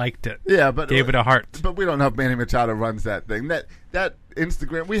liked it. Yeah, but gave it a heart. But we don't know if Manny Machado runs that thing. That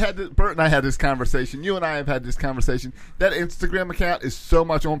Instagram, Bert and I had this conversation. You and I have had this conversation. That Instagram account is so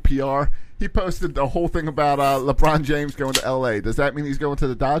much on PR. He posted the whole thing about LeBron James going to LA. Does that mean he's going to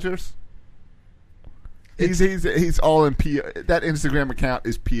the Dodgers? He's all in PR. That Instagram account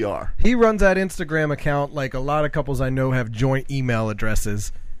is PR. He runs that Instagram account like a lot of couples I know have joint email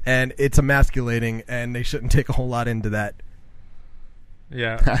addresses, and it's emasculating, and they shouldn't take a whole lot into that.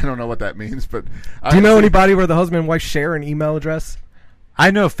 Yeah. I don't know what that means, but... Do you know anybody where the husband and wife share an email address? I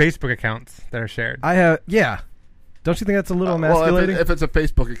know Facebook accounts that are shared. I have, yeah. Don't you think that's a little emasculating? Well, if it's a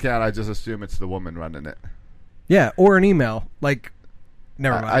Facebook account, I just assume it's the woman running it. Yeah, or an email. Like,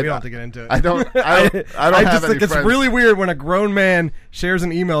 Never mind. We don't have to get into it. I don't have any it's friends. really weird when a grown man shares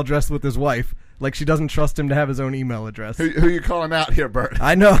an email address with his wife. Like she doesn't trust him to have his own email address. Who are you calling out here, Bert?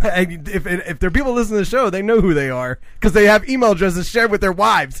 I know. If there are people listening to the show, they know who they are because they have email addresses shared with their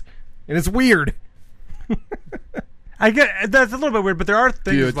wives, and it's weird. I get that's a little bit weird, but there are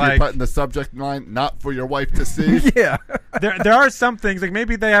things You're like putting the subject line "not for your wife to see." Yeah. there are some things like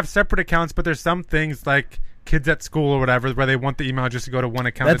maybe they have separate accounts, but there's some things like kids at school or whatever where they want the email just to go to one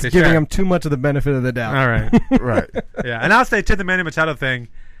account. That's that they giving share. them too much of the benefit of the doubt. All right. Right. Yeah, and I'll say to the Manny Machado thing,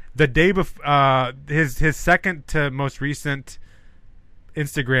 the day before his second to most recent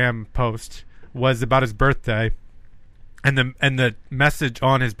Instagram post was about his birthday, and the message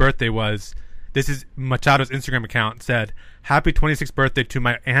on his birthday was, this is Machado's Instagram account, said, "Happy 26th birthday to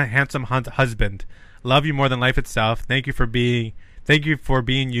my handsome husband. Love you more than life itself. Thank you for being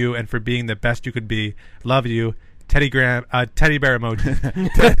you and for being the best you could be. Love you, teddy bear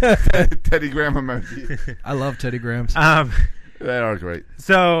emoji." Teddy Graham emoji. I love Teddy Grahams. They are great.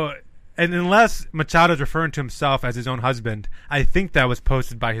 So, and unless Machado's referring to himself as his own husband, I think that was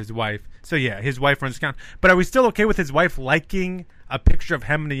posted by his wife. So yeah, his wife runs the account. But are we still okay with his wife liking a picture of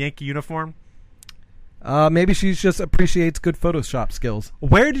him in a Yankee uniform? Maybe she just appreciates good Photoshop skills.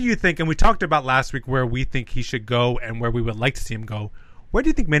 Where do you think, and we talked about last week where we think he should go and where we would like to see him go, where do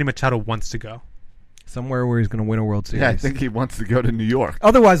you think Manny Machado wants to go? Somewhere where he's going to win a World Series. Yeah, I think he wants to go to New York.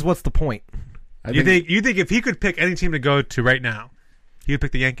 Otherwise, what's the point? You think if he could pick any team to go to right now, he would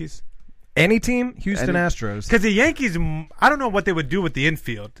pick the Yankees? Any team? Houston Astros. Because the Yankees, I don't know what they would do with the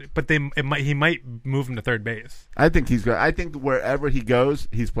infield, but he might move him to third base. I think he's good. I think wherever he goes,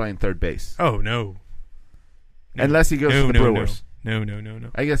 he's playing third base. Oh, no. Unless he goes to the Brewers. No.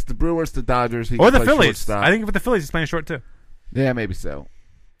 I guess the Brewers, the Dodgers, Or the play Phillies. shortstop. I think with the Phillies, he's playing short too. Yeah, maybe so.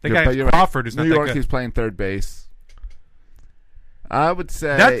 They But got you're right. Crawford, who's not New that York, good. he's playing third base. I would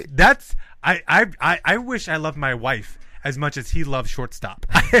say I wish I loved my wife as much as he loves shortstop.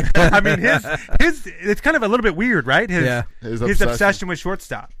 I mean, his it's kind of a little bit weird, right? His obsession with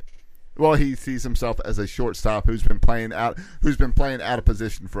shortstop. Well, he sees himself as a shortstop who's been playing out of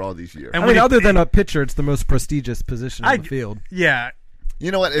position for all these years. And I mean, other than a pitcher, it's the most prestigious position in the field. Yeah,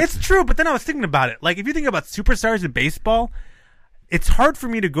 you know what? It's true. But then I was thinking about it. Like, if you think about superstars in baseball, it's hard for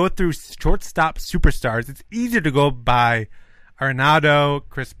me to go through shortstop superstars. It's easier to go by Arenado,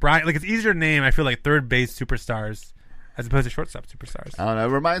 Chris Bryant. Like, it's easier to name, I feel like, third base superstars as opposed to shortstop superstars. I don't know.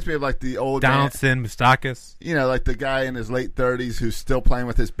 It reminds me of like the old Donaldson, Moustakas. You know, like the guy in his late 30s who's still playing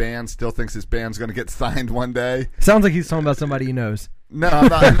with his band, still thinks his band's going to get signed one day. Sounds like he's talking about somebody he knows. No, I'm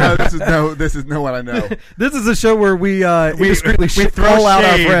not. This is no one I know. This is a show where we discreetly throw out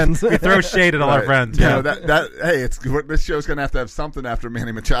our friends. We throw shade at all our friends. Yeah. Hey, this show's going to have something after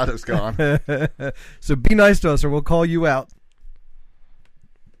Manny Machado's gone. So be nice to us, or we'll call you out.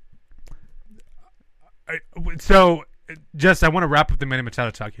 So, I want to wrap up the Manny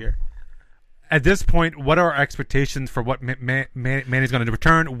Machado talk here. At this point, what are our expectations for what Manny's going to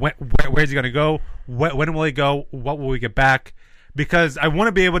return? Where's he going to go? When will he go? What will we get back? Because I want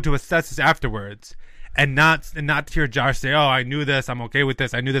to be able to assess this afterwards, and not hear Josh say, "Oh, I knew this. I'm okay with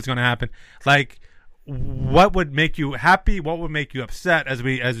this. I knew this was going to happen." Like, what would make you happy? What would make you upset as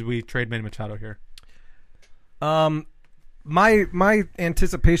we trade Manny Machado here? My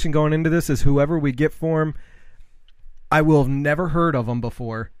anticipation going into this is whoever we get for him, I will have never heard of him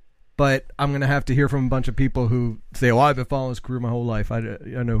before, but I'm going to have to hear from a bunch of people who say, "Oh, I've been following his career my whole life. I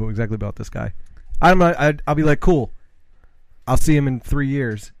know exactly about this guy." I'll be like, "Cool. I'll see him in 3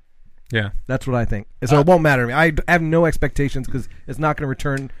 years." Yeah, that's what I think. So it won't matter to me. I have no expectations because it's not going to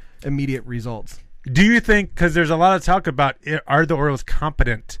return immediate results. Do you think, because there's a lot of talk about, are the Orioles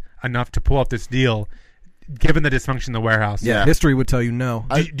competent enough to pull off this deal, given the dysfunction in the warehouse? Yeah, history would tell you no.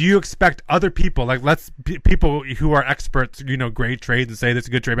 Do you expect other people, like people who are experts, grade trades and say this is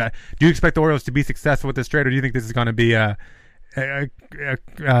a good trade, bad? Do you expect the Orioles to be successful with this trade, or do you think this is going to be I don't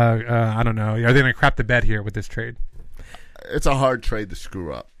know? Are they going to crap the bed here with this trade? It's a hard trade to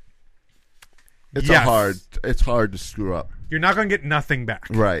screw up. It's hard to screw up. You're not going to get nothing back.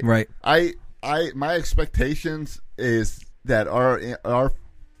 Right. I my expectations is that our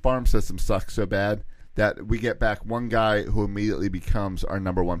farm system sucks so bad that we get back one guy who immediately becomes our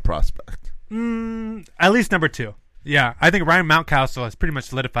number one prospect. At least number two. Yeah, I think Ryan Mountcastle has pretty much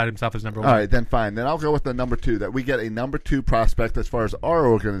solidified himself as number one. All right, then fine. Then I'll go with the number two, that we get a number two prospect as far as our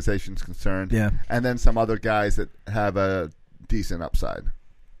organization's concerned. Yeah. And then some other guys that have a decent upside.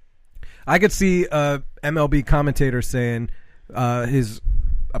 I could see MLB commentator saying his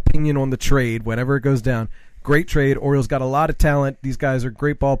opinion on the trade, whenever it goes down. Great trade. Orioles got a lot of talent. These guys are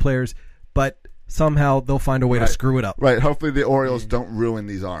great ball players. But somehow they'll find a way to Right. screw it up. Right. Hopefully the Orioles don't ruin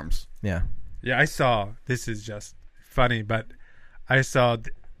these arms. Yeah. Yeah, I saw. This is just funny, but I saw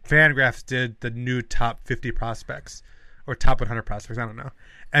Fangraphs did the new top 50 prospects or top 100 prospects. I don't know.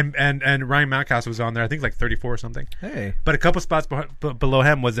 And Ryan Mountcastle was on there. I think like 34 or something. Hey. But a couple spots below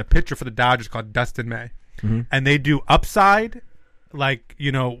him was a pitcher for the Dodgers called Dustin May, and they do upside, like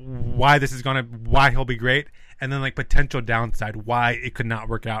why he'll be great, and then like potential downside, why it could not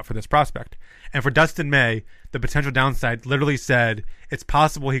work out for this prospect. And for Dustin May, the potential downside literally said it's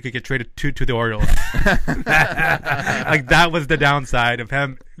possible he could get traded to the Orioles. Like that was the downside of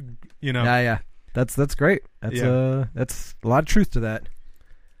him. Yeah. That's great. That's that's a lot of truth to that.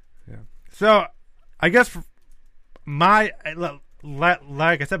 So, I guess like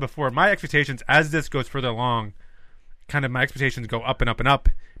I said before, my expectations as this goes further along, kind of my expectations go up and up and up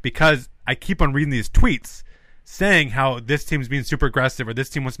because I keep on reading these tweets saying how this team's being super aggressive or this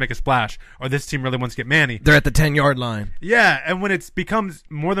team wants to make a splash or this team really wants to get Manny. They're at the 10-yard line. Yeah, and when it becomes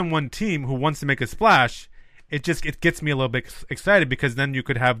more than one team who wants to make a splash, it gets me a little bit excited because then you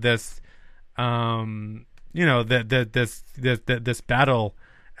could have this, this battle.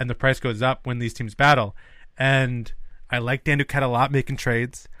 And the price goes up when these teams battle. And I like Dan Duquette a lot making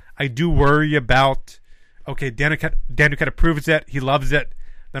trades. I do worry about, Dan Duquette approves it. He loves it.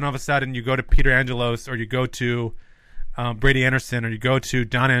 Then all of a sudden you go to Peter Angelos or you go to Brady Anderson or you go to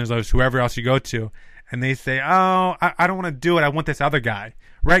Don Angelos, whoever else you go to, and they say, I don't want to do it. I want this other guy.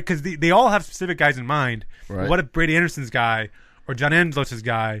 Right? Because they all have specific guys in mind. Right. What if Brady Anderson's guy or John Angelos'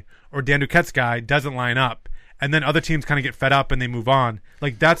 guy or Dan Duquette's guy doesn't line up? And then other teams kind of get fed up and they move on.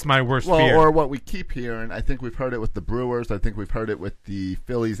 Like, that's my worst fear. Or what we keep hearing, I think we've heard it with the Brewers, I think we've heard it with the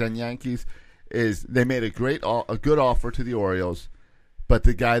Phillies and Yankees, is they made a good offer to the Orioles, but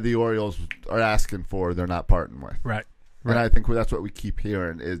the guy the Orioles are asking for, they're not parting with. Right. And I think that's what we keep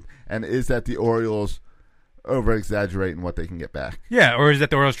hearing, is that the Orioles over-exaggerating what they can get back. Yeah, or is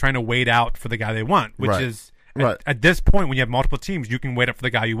that the Orioles trying to wait out for the guy they want, which Right. is, Right. At this point, when you have multiple teams, you can wait up for the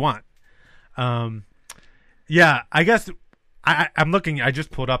guy you want. Yeah, I guess I'm looking. I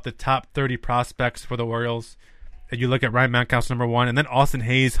just pulled up the top 30 prospects for the Orioles. And you look at Ryan Mountcastle, number 1, and then Austin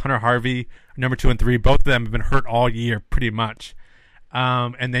Hayes, Hunter Harvey, number 2 and 3. Both of them have been hurt all year, pretty much.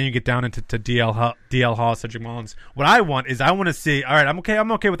 And then you get down into DL Hall, Cedric Mullins. What I want to see. All right,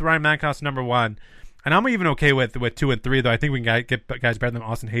 I'm okay with Ryan Mountcastle, number 1, and I'm even okay with 2 and 3. Though I think we can get guys better than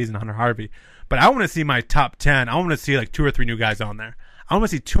Austin Hayes and Hunter Harvey. But I want to see my top 10. I want to see like 2 or 3 new guys on there. I want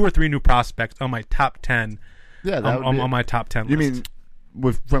to see 2 or 3 new prospects on my top 10. Yeah, on my top 10 You list. mean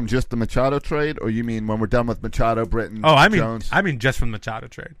from just the Machado trade, or you mean when we're done with Machado, Britton, Jones? I mean just from the Machado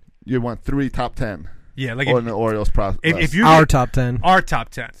trade. You want 3 top 10? Yeah, like on the Orioles if you Our top 10. Our top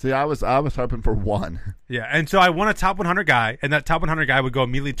 10. See, I was hoping for 1. Yeah, and so I want a top 100 guy, and that top 100 guy would go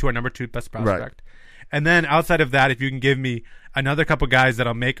immediately to our number 2 best prospect. Right. And then outside of that, if you can give me another couple guys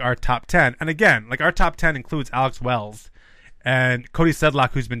that'll make our top 10, and again, like our top 10 includes Alex Wells and Cody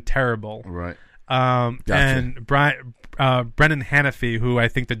Sedlock, who's been terrible. Right. Gotcha. And Brendan Hannafy, who I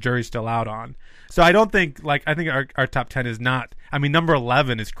think the jury's still out on. So I don't think, I think our top 10 is not, number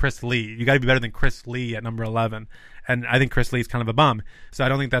 11 is Chris Lee. You got to be better than Chris Lee at number 11. And I think Chris Lee is kind of a bum. So I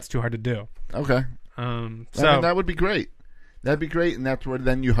don't think that's too hard to do. Okay. That would be great. That'd be great. And that's where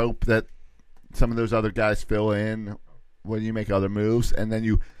then you hope that some of those other guys fill in when you make other moves. And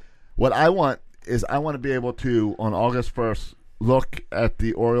then what I want is I want to be able to, on August 1st, look at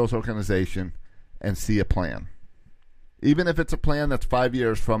the Orioles organization and see a plan. Even if it's a plan that's 5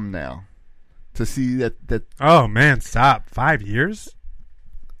 years from now. To see that oh man, stop! 5 years?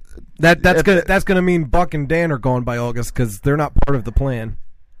 That's gonna mean Buck and Dan are gone by August because they're not part of the plan.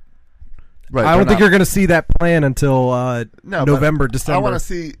 Right, I don't think you're gonna see that plan until November, December. I want to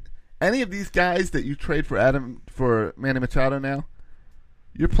see any of these guys that you trade for Manny Machado now.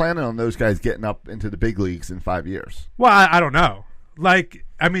 You're planning on those guys getting up into the big leagues in 5 years. Well, I don't know.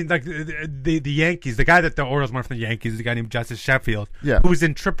 The Yankees, the guy that the Orioles want from the Yankees is a guy named Justice Sheffield, who's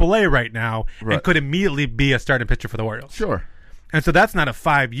in AAA right now and could immediately be a starting pitcher for the Orioles. Sure. And so that's not a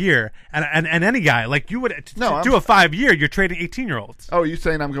 5 year. And any guy, like you would do a 5 year, you're trading 18-year-olds. Oh, are you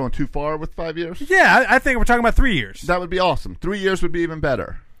saying I'm going too far with 5 years? Yeah, I think we're talking about 3 years. That would be awesome. 3 years would be even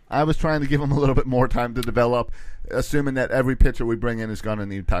better. I was trying to give him a little bit more time to develop, assuming that every pitcher we bring in is going to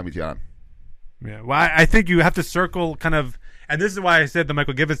need Tommy John. Yeah, well, I think you have to circle kind of, and this is why I said the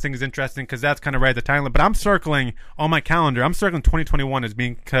Michael Givens thing is interesting because that's kind of right at the time limit. But I'm circling on my calendar. I'm circling 2021 as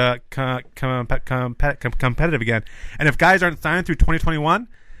being competitive again. And if guys aren't signed through 2021,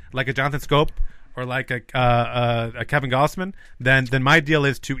 like a Jonathan Scope or like a Kevin Gossman, then my deal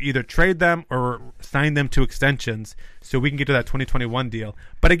is to either trade them or sign them to extensions so we can get to that 2021 deal.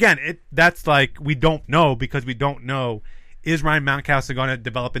 But again, that's like we don't know because we don't know, is Ryan Mountcastle going to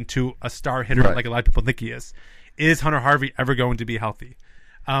develop into a star hitter like a lot of people think he is? Is Hunter Harvey ever going to be healthy?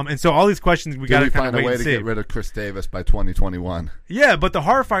 And so all these questions we got to kind of wait and see. Find a way to get rid of Chris Davis by 2021. Yeah, but the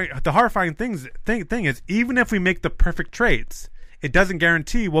horrifying thing is, even if we make the perfect trades, it doesn't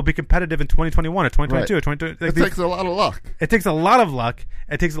guarantee we'll be competitive in 2021 or 2022 or 2022. It takes a lot of luck. It takes a lot of luck.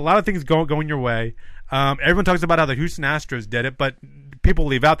 It takes a lot of things going your way. Everyone talks about how the Houston Astros did it, but people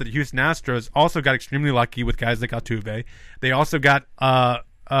leave out that the Houston Astros also got extremely lucky with guys like Altuve. They also got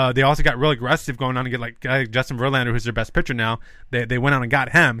real aggressive going on to get like Justin Verlander, who's their best pitcher now. They went out and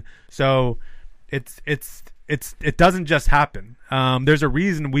got him. So it doesn't just happen. There's a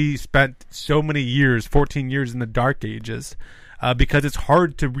reason we spent so many years, 14 years in the dark ages. Because it's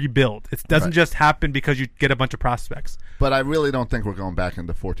hard to rebuild. It doesn't just happen because you get a bunch of prospects. But I really don't think we're going back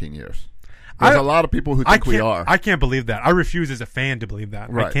into 14 years. There's a lot of people who think we are. I can't believe that. I refuse as a fan to believe that.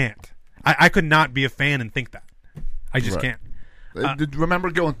 Right. I can't. I could not be a fan and think that. I just can't.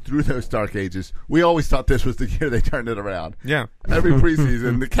 Remember going through those dark ages? We always thought this was the year they turned it around. Yeah. Every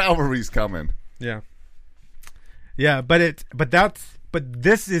preseason, the cavalry's coming. Yeah. Yeah, but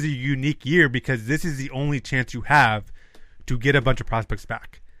this is a unique year because this is the only chance you have to get a bunch of prospects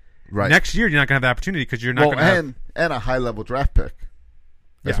back. Right. Next year, you're not going to have the opportunity because you're not going to have... And a high-level draft pick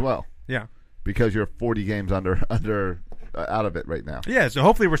as well. Yeah. Because you're 40 games under out of it right now. Yeah, so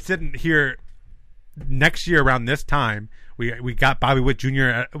hopefully we're sitting here next year around this time. We got Bobby Witt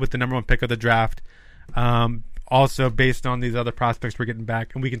Jr. with the number 1 pick of the draft. Also, based on these other prospects we're getting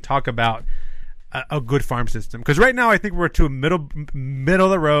back. And we can talk about a good farm system, because right now I think we're to a middle of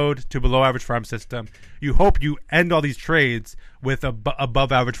the road to below average farm system. You hope you end all these trades with a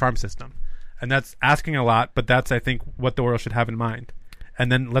above average farm system, and that's asking a lot, but that's I think what the Orioles should have in mind. And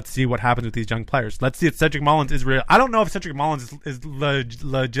then let's see what happens with these young players. Let's see if Cedric Mullins is real. I don't know if Cedric Mullins is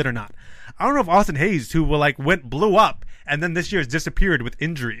legit or not. I don't know if Austin Hayes, who blew up and then this year has disappeared with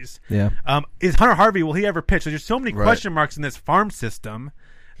injuries. Yeah. Is Hunter Harvey, will he ever pitch? So there's so many question marks in this farm system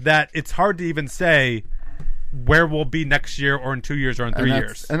that it's hard to even say where we'll be next year or in 2 years or in 3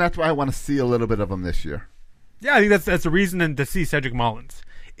 years. And that's why I want to see a little bit of him this year. Yeah, I think that's a reason to see Cedric Mullins.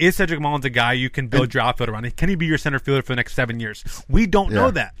 Is Cedric Mullins a guy you can build your outfield around? Can he be your center fielder for the next 7 years? We don't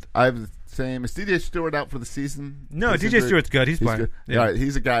know that. I have the same. Is DJ Stewart out for the season? No, DJ Stewart's good. He's playing. Good. Yeah. All right,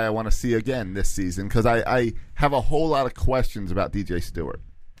 he's a guy I want to see again this season because I have a whole lot of questions about DJ Stewart.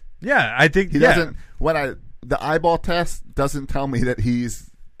 Yeah, I think he doesn't. The eyeball test doesn't tell me that he's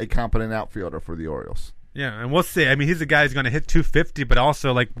a competent outfielder for the Orioles. Yeah, and we'll see. I mean, he's a guy who's going to hit 250, but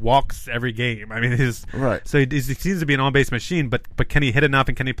also walks every game. I mean, so he seems to be an on-base machine. But can he hit enough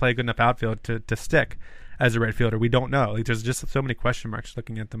and can he play a good enough outfield to stick as a right fielder? We don't know. There's just so many question marks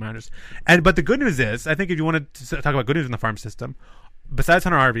looking at the minors. But the good news is, I think if you wanted to talk about good news in the farm system, besides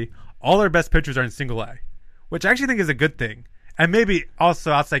Hunter Harvey, all our best pitchers are in single A, which I actually think is a good thing. And maybe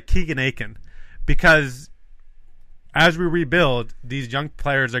also outside Keegan Aiken, because as we rebuild, these young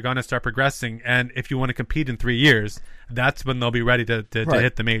players are going to start progressing, and if you want to compete in 3 years, that's when they'll be ready to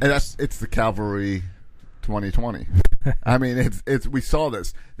hit the majors. And it's the cavalry 2020. I mean, it's we saw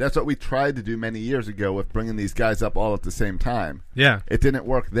this. That's what we tried to do many years ago with bringing these guys up all at the same time. Yeah, it didn't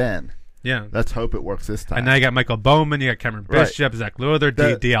work then. Yeah, let's hope it works this time. And now you got Michael Bowman, you got Cameron Bishop, Zach Luther,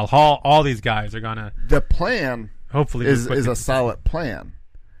 DL Hall. All these guys are gonna. The plan hopefully is a solid plan.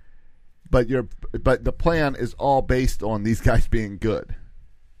 But the plan is all based on these guys being good.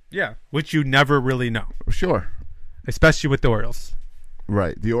 Yeah, which you never really know. Sure. Especially with the Orioles.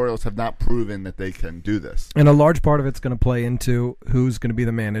 Right. The Orioles have not proven that they can do this. And a large part of it's going to play into who's going to be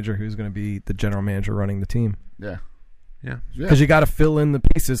the manager, who's going to be the general manager running the team. Yeah. Yeah. Because you got to fill in the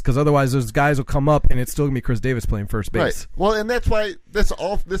pieces, because otherwise those guys will come up and it's still going to be Chris Davis playing first base. Right. Well, and that's why this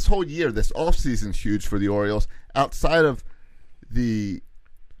whole year, this offseason's huge for the Orioles. Outside of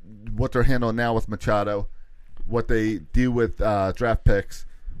what they're handling now with Machado, what they do with draft picks,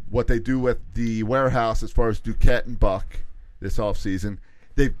 what they do with the warehouse as far as Duquette and Buck this offseason.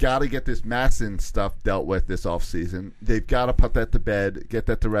 They've got to get this Masson stuff dealt with this offseason. They've got to put that to bed, get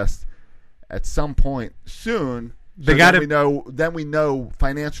that to rest at some point soon. Then we know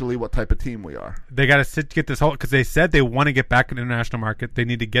financially what type of team we are. They got to get this whole, because they said they want to get back in the international market. They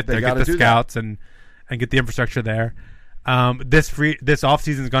need to get there, get the scouts and get the infrastructure there. This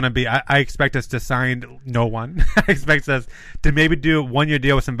offseason is going to be, I expect us to sign no one. I expect us to maybe do a 1-year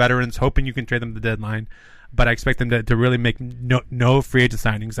deal with some veterans, hoping you can trade them at the deadline. But I expect them to really make no free agent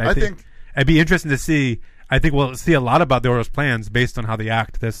signings. I think it'd be interesting to see. I think we'll see a lot about the Orioles' plans based on how they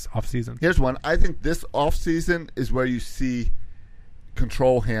act this offseason. Here's one. I think this offseason is where you see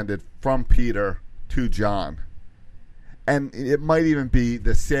control handed from Peter to John. And it might even be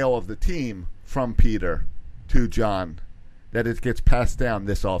the sale of the team from Peter to John, that it gets passed down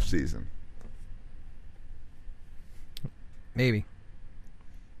this offseason. Maybe.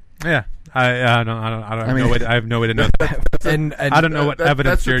 Yeah, I have no way to know that. And I don't know what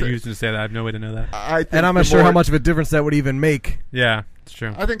evidence you're the thing. using to say that. I have no way to know that. I think And I'm the not sure how more- much of a difference that would even make. Yeah, it's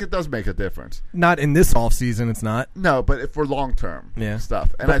true. I think it does make a difference. Not in this offseason, it's not. No, but if for long term Yeah.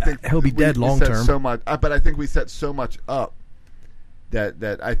 stuff, and But I think he'll be dead we long set term. So much, but I think we set so much up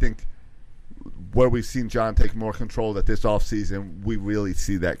that I think where we've seen John take more control that this offseason, we really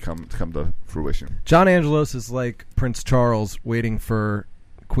see that come to fruition. John Angelos is like Prince Charles waiting for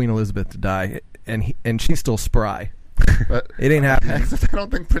Queen Elizabeth to die, and she's still spry. But It ain't happening. I don't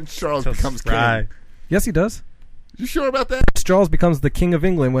think Prince Charles So becomes spry. king. Yes, he does. You sure about that? Prince Charles becomes the King of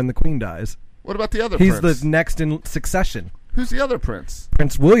England when the Queen dies. What about the other He's prince? the next in succession. Who's the other prince?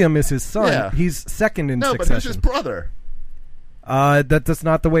 Prince William is his son. Yeah. He's second in No, but who's his succession. brother? That's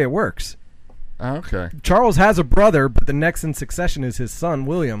not the way it works. Oh, okay. Charles has a brother, but the next in succession is his son,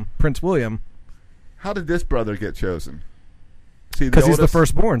 William, Prince William, How did this brother get chosen? See, because he's the oldest?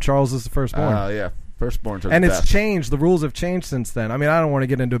 firstborn. Charles is the firstborn. Yeah, firstborns are And the it's best. changed. The rules have changed since then. I mean, I don't want to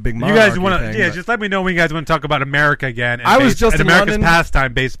get into a big You monarchy guys want thing, to? Yeah, but just let me know when you guys want to talk about America again. And I was just and in America's London.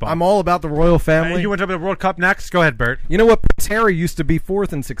 pastime, baseball. I'm all about the royal family. You want to talk about the World Cup next? Go ahead, Bert. You know what? Prince Harry used to be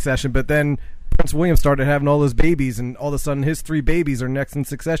fourth in succession, but then Prince William started having all his babies, and all of a sudden his 3 babies are next in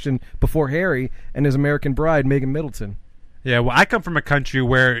succession before Harry and his American bride, Meghan Middleton. Yeah, well, I come from a country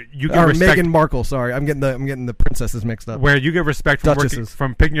where you get Or respect. Meghan Markle, sorry. I'm getting the princesses mixed up. Where you get respect from, Duchesses.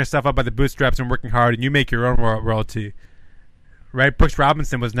 from picking yourself up by the bootstraps and working hard, and you make your own royalty. Right? Brooks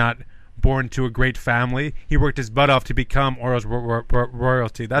Robinson was not born to a great family. He worked his butt off to become Orioles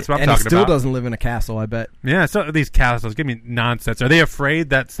royalty. That's what I'm and he talking still about. doesn't live in a castle, I bet. Yeah, so these castles, give me nonsense. Are they afraid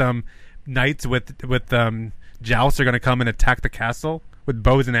that some knights with jousts are going to come and attack the castle with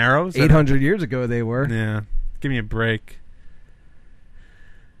bows and arrows? 800 years ago they were. Yeah, give me a break.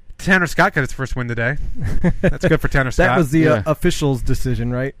 Tanner Scott got his first win today. That's good for Tanner Scott. That was the Yeah. official's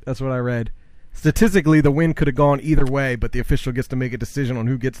decision, right? That's what I read. Statistically, the win could have gone either way, but the official gets to make a decision on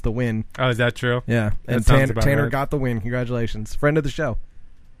who gets the win. Oh, is that true? Yeah, That and sounds about Tanner right. got the win. Congratulations. Friend of the show.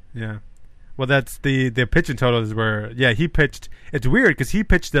 Yeah. Well, that's the pitching totals were. Yeah, he pitched. It's weird because he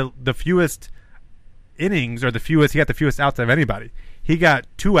pitched the fewest innings, or the fewest. He got the fewest outs of anybody. He got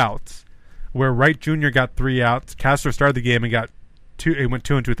 2 outs, where Wright Jr. got 3 outs. Castro started the game and got 2. He went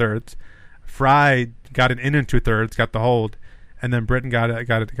 2 2/3. Fry got an inning 2/3, got the hold, and then Britton got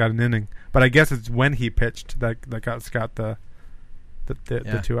an inning. But I guess it's when he pitched that got Scott the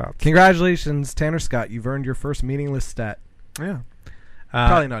 2 outs. Congratulations, Tanner Scott. You've earned your first meaningless stat. Yeah.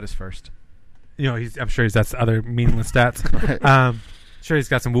 Probably not his first. You know, I'm sure he's got other meaningless stats. Sure, he's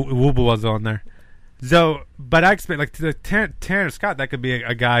got some woobles on there. So, but I expect like Tanner Scott, that could be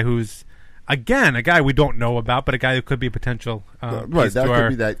a guy who's again a guy we don't know about, but a guy who could be a potential Right, piece that to could our,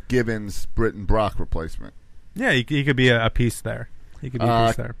 be that Gibbons, Britton, Brock replacement. Yeah, he could be a piece there. He could be a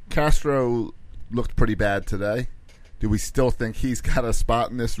piece there. Castro looked pretty bad today. Do we still think he's got a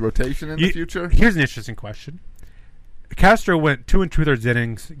spot in this rotation in the future? Here's an interesting question. Castro went 2 2/3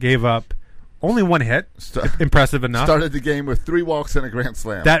 innings, gave up only 1 hit. Impressive enough. Started the game with 3 walks and a grand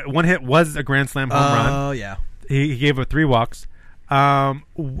slam. That 1 hit was a grand slam home run. Oh, yeah. He gave up 3 walks.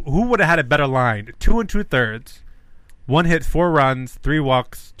 Who would have had a better line? 2 2/3, 1 hit, 4 runs, 3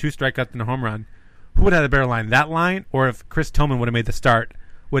 walks, 2 strikeouts, and a home run. Who would have had a better line? That line, or if Chris Tillman would have made the start,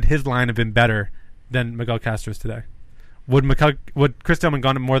 would his line have been better than Miguel Castro's today? Would Chris Tillman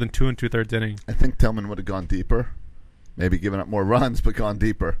gone more than 2 2/3 innings? I think Tillman would have gone deeper. Maybe given up more runs, but gone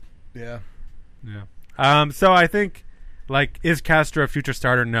deeper. Yeah. Yeah. So I think, like, is Castro a future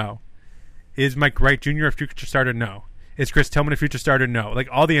starter? No. Is Mike Wright Jr. a future starter? No. Is Chris Tillman a future starter? No. Like,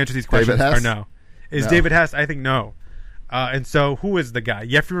 all the answers to these questions David are Hess? no. Is No. David Hess? I think no. And so who is the guy?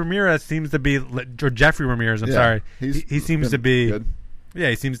 Jeffrey Ramirez seems to be, or Jeffrey Ramirez, I'm Yeah, sorry. he's He seems to been be, good. yeah,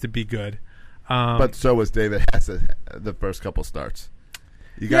 he seems to be good. But so was David Hess at the first couple starts.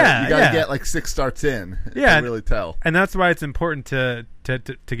 You got to get like 6 starts in Yeah. to really tell. And that's why it's important to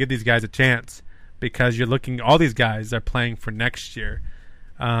give these guys a chance, because you're looking, all these guys are playing for next year.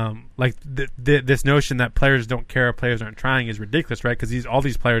 Like this notion that players don't care, players aren't trying is ridiculous, right? Because all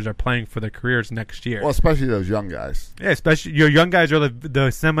these players are playing for their careers next year. Well, especially those young guys. Yeah, especially your young guys are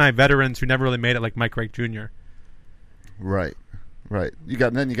the semi-veterans who never really made it, like Mike Wright Jr. Right.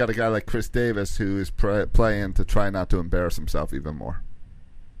 Then you got a guy like Chris Davis who is playing to try not to embarrass himself even more.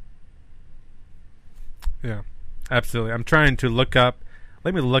 Yeah, absolutely. I'm trying to look up.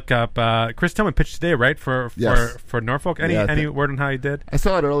 Let me look up. Chris Tillman pitched today, right? For Yes. Norfolk. Any Yeah, any word on how he did? I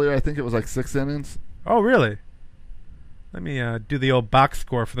saw it earlier. I think it was like 6 innings. Oh, really? Let me do the old box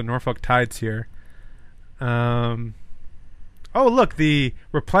score for the Norfolk Tides here. Oh, look,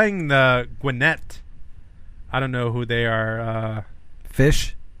 we're playing the Gwinnett. I don't know who they are.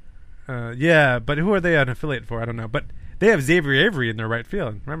 Fish. Yeah, but who are they an affiliate for? I don't know. But they have Xavier Avery in their right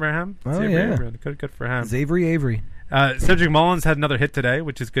field. Remember him? Oh, Xavier yeah. Avery. Good for him. Xavier Avery. Cedric Mullins had another hit today,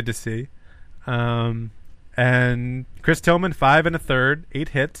 which is good to see. And Chris Tillman, 5 1/3, 8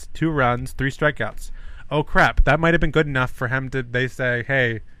 hits, 2 runs, 3 strikeouts. Oh, crap. That might have been good enough for him to, they say,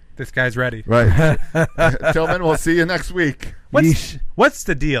 hey, this guy's ready. Right. Tillman, we'll see you next week. What's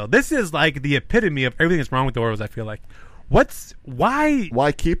the deal? This is like the epitome of everything that's wrong with the Orioles, I feel like.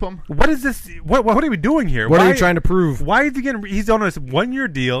 Why keep him? What is this? What are we doing here? What are you trying to prove? Why is he getting? He's on a 1-year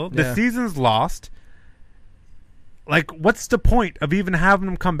deal. The Yeah. season's lost. Like, what's the point of even having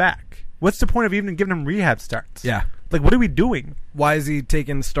him come back? What's the point of even giving him rehab starts? Yeah. Like, what are we doing? Why is he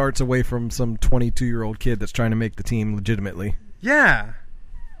taking starts away from some 22-year-old kid that's trying to make the team legitimately? Yeah.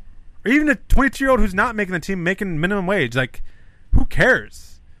 Or even a 22-year-old who's not making the team making minimum wage. Like, who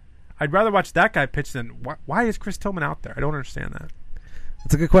cares? I'd rather watch that guy pitch than why is Chris Tillman out there? I don't understand that.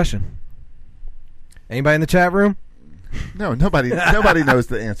 That's a good question. Anybody in the chat room? No, nobody knows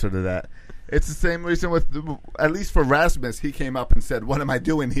the answer to that. It's the same reason with, at least for Rasmus, he came up and said, "What am I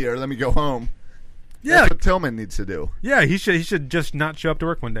doing here? Let me go home." Yeah. That's what Tillman needs to do. Yeah, he should just not show up to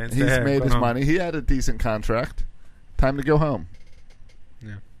work one day and say, He's hey, I'm made going his home. money. He had a decent contract. Time to go home.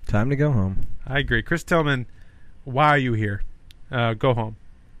 Yeah. Time to go home. I agree. Chris Tillman, why are you here? Go home.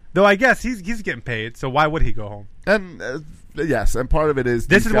 Though I guess he's getting paid, so why would he go home? And yes, and part of it is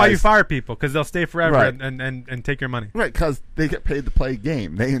This these is why you guys- fire people, because they'll stay forever Right. and take your money. Right, because they get paid to play a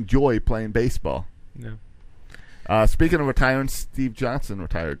game. They enjoy playing baseball. Yeah. Speaking of retiring, Steve Johnson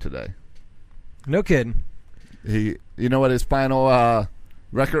retired today. No kidding. You know what his final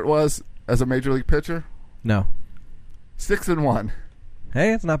record was as a major league pitcher? No. 6-1.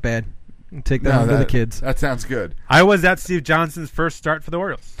 Hey, it's not bad. Take that home to the kids. That sounds good. I was at Steve Johnson's first start for the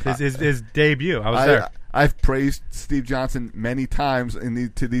Orioles. His debut. I was there. I've praised Steve Johnson many times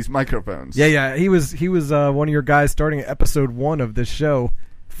to these microphones. Yeah. He was one of your guys starting at episode 1 of this show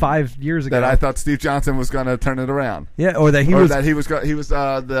 5 years ago. That I thought Steve Johnson was going to turn it around. Yeah, or that he was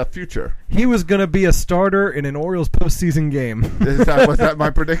the future. He was going to be a starter in an Orioles postseason game. Was that my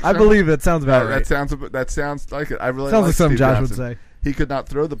prediction? I believe that sounds about right. That sounds like it. I really Sounds like something Steve Josh Johnson. would say. He could not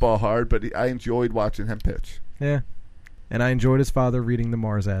throw the ball hard, but I enjoyed watching him pitch. Yeah. And I enjoyed his father reading the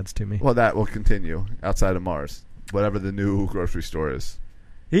Mars ads to me. Well, that will continue outside of Mars, whatever the new grocery store is.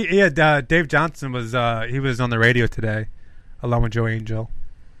 Dave Johnson was he was on the radio today, along with Joe Angel.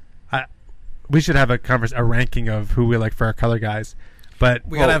 We should have a ranking of who we like for our color guys, but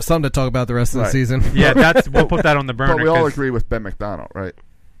We got to have something to talk about the rest of the Right. season. yeah, we'll put that on the burner. But we all 'cause agree with Ben McDonald, right?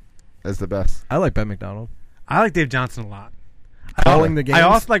 As the best. I like Ben McDonald. I like Dave Johnson a lot. Calling the games. I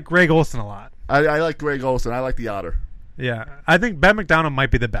also like Greg Olson a lot. I like Greg Olson. I like the Otter. Yeah, I think Ben McDonald might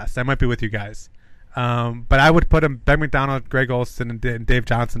be the best. I might be with you guys, but I would put him Ben McDonald, Greg Olson, and Dave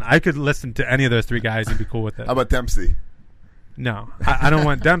Johnson. I could listen to any of those 3 guys and be cool with it. How about Dempsey? No, I don't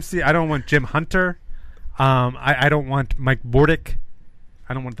want Dempsey. I don't want Jim Hunter. I don't want Mike Bordick.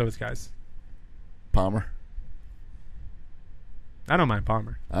 I don't want those guys. Palmer? I don't mind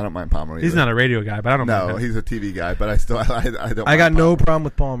Palmer. I don't mind Palmer either. He's not a radio guy, but I don't mind No, him. he's a TV guy, but I don't I got mind no Palmer. problem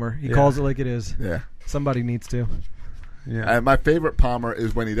with Palmer. He Yeah. calls it like it is. Yeah. Somebody needs to. Yeah. My favorite Palmer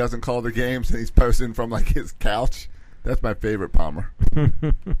is when he doesn't call the games and he's posting from like his couch. That's my favorite Palmer.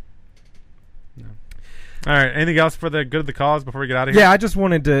 All right. Anything else for the good of the cause before we get out of here? Yeah, I just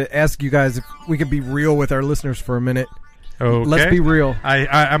wanted to ask you guys if we could be real with our listeners for a minute. Okay. Let's be real.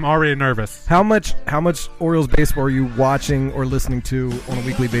 I'm already nervous. How much Orioles baseball are you watching or listening to on a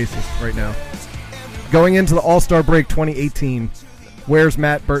weekly basis right now? Going into the All-Star break 2018, where's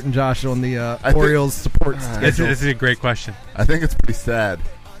Matt, Bert, and Josh on the Orioles support This schedule? is a great question. I think it's pretty sad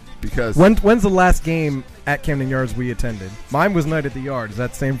because When's the last game at Camden Yards we attended? Mine was Night at the Yard. Is that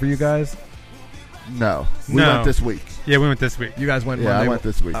the same for you guys? we No. went this week. Yeah, we went this week. You guys went Yeah, Monday I went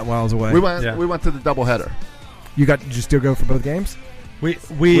this week. while I was away. We went. Yeah. We went to the doubleheader. Did you still go for both games? We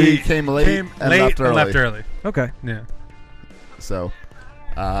came late and left and early. left early. Okay. Yeah. So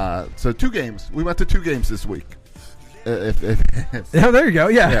 2 games. We went to 2 games this week. If Yeah, there you go.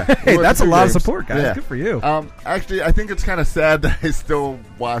 Yeah. Yeah. Hey, We went that's to a 2 lot games. of support, guys. Yeah. Good for you. Actually, I think it's kind of sad that I still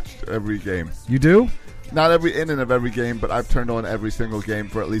watch every game. You do? Not every inning of every game, but I've turned on every single game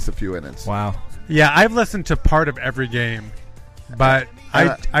for at least a few innings. Wow. Yeah, I've listened to part of every game, but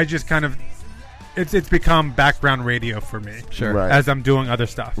And I just kind of it's become background radio for me. Sure. Right. As I'm doing other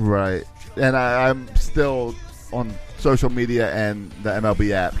stuff. Right. And I'm still on social media and the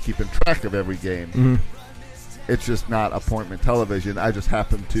MLB app keeping track of every game. Mm-hmm. It's just not appointment television. I just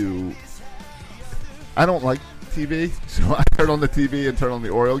happen to... I don't like TV, so I turn on the TV and turn on the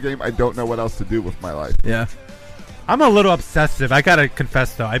Oriole game. I don't know what else to do with my life. Yeah. I'm a little obsessive. I gotta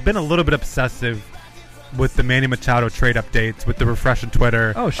confess, though. I've been a little bit obsessive with the Manny Machado trade updates, with the refresh on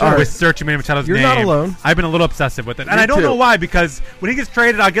Twitter. Oh, sure. With searching Manny Machado's You're name. not alone. I've been a little obsessive with it. And Me I don't too. know why, because when he gets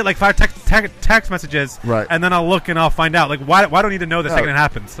traded, I'll get like 5 text messages. Right. And then I'll look and I'll find out. Like, why do I need to know the second it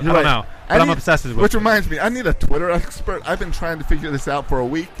happens? I You're don't right. know. But I'm obsessive with Which it. reminds me, I need a Twitter expert. I've been trying to figure this out for a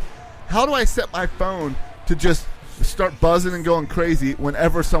week. How do I set my phone to just start buzzing and going crazy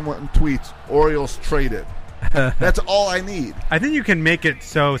whenever someone tweets Orioles traded? That's all I need. I think you can make it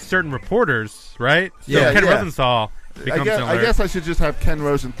so certain reporters, right? So Yeah, Ken yeah. Rosenthal becomes an I alert. guess I should just have Ken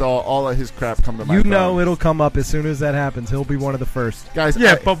Rosenthal, all of his crap come to my You phone. know it'll come up as soon as that happens. He'll be one of the first. Guys,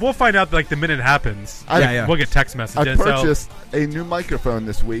 Yeah, but we'll find out like the minute it happens. Yeah. We'll get text I messages. purchased a new microphone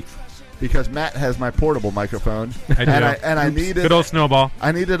this week because Matt has my portable microphone. I do. And I needed Good old Snowball.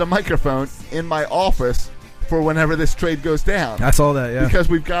 I needed a microphone in my office for whenever this trade goes down. I saw that, yeah. Because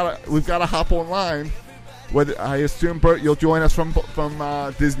we've got to hop online. Whether I assume, Bert, you'll join us from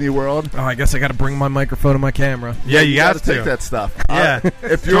Disney World. Oh, I guess I got to bring my microphone and my camera. Yeah, you got have to to take that stuff. Yeah.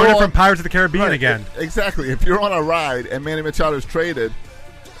 If Throwing you're it from on, Pirates of the Caribbean right, again. Exactly. If you're on a ride and Manny Machado's traded,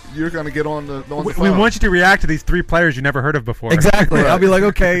 you're going to get on the We phone. want you to react to these 3 players you never heard of before. Exactly. Right. I'll be like,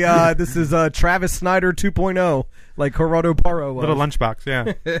 okay, this is Travis Snyder 2.0, like Gerardo Parra was. Little lunchbox,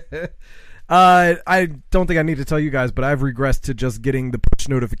 yeah. I don't think I need to tell you guys, but I've regressed to just getting the push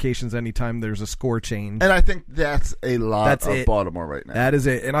notifications anytime there's a score change. And I think that's a lot That's of it. Baltimore right now. That is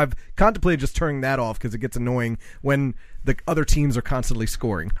it. And I've contemplated just turning that off because it gets annoying when the other teams are constantly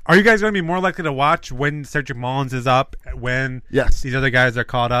scoring. Are you guys going to be more likely to watch when Cedric Mullins is up, when Yes. these other guys are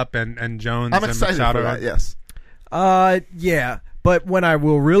caught up, and Jones I'm and excited Machado? for that, yes. Yeah. But when I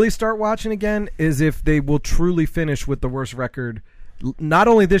will really start watching again is if they will truly finish with the worst record, not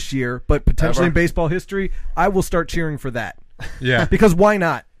only this year, but potentially Ever. in baseball history. I will start cheering for that. Yeah. Because why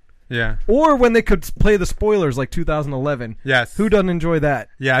not? Yeah. Or when they could play the spoilers like 2011. Yes. Who doesn't enjoy that?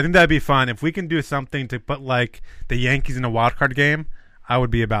 Yeah, I think that'd be fun. If we can do something to put like the Yankees in a wild card game, I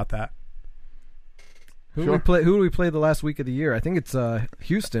would be about that. Who Sure. do we play the last week of the year? I think it's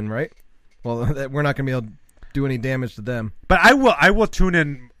Houston, right? Well, we're not going to be able to do any damage to them. But I will tune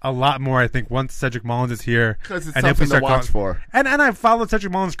in a lot more, I think, once Cedric Mullins is here. 'Cause it's and if we something to start watch for. And I followed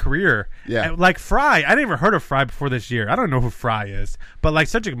Cedric Mullins' career. Yeah. And, like Fry, I never heard of Fry before this year. I don't know who Fry is. But like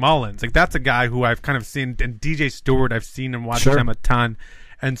Cedric Mullins, like that's a guy who I've kind of seen, and DJ Stewart, I've seen and watched Sure. him a ton.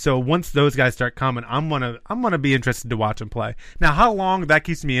 And so once those guys start coming, I'm gonna be interested to watch them play. Now, how long that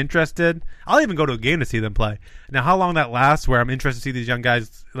keeps me interested? I'll even go to a game to see them play. Now, how long that lasts, where I'm interested to see these young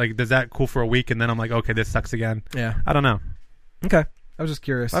guys, like, does that cool for a week, and then I'm like, okay, this sucks again. Yeah. I don't know. Okay. I was just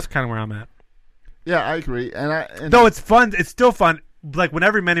curious. That's kind of where I'm at. Yeah, I agree. And Though it's fun, it's still fun. Like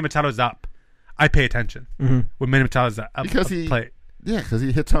whenever Manny Machado's up, I pay attention. Mm-hmm. When Manny Machado's up, Because up he- play. yeah, because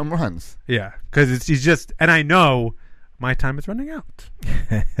he hits home runs. Yeah, because he's just, and I know my time is running out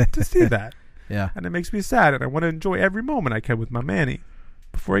to see that, Yeah. and it makes me sad, and I want to enjoy every moment I can with my Manny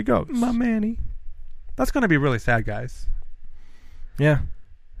before he goes. My Manny. That's going to be really sad, guys. Yeah.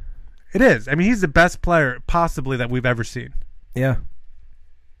 It is. I mean, he's the best player possibly that we've ever seen. Yeah.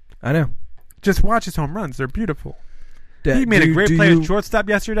 I know. Just watch his home runs; they're beautiful. D- He made do- a great do play you- at shortstop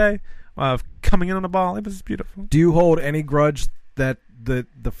yesterday, coming in on the ball. It was beautiful. Do you hold any grudge that the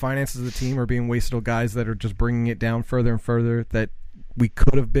finances of the team are being wasted on guys that are just bringing it down further and further, that we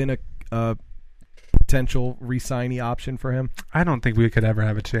could have been a potential re-signee option for him? I don't think we could ever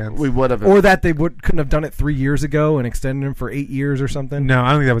have a chance. We would have. Or that they couldn't have done it 3 years ago and extended him for 8 years or something? No,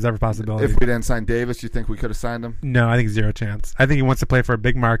 I don't think that was ever a possibility. If we didn't sign Davis, you think we could have signed him? No, I think zero chance. I think he wants to play for a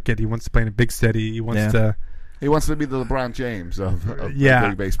big market. He wants to play in a big city. He wants Yeah. to. He wants to be the LeBron James of Yeah,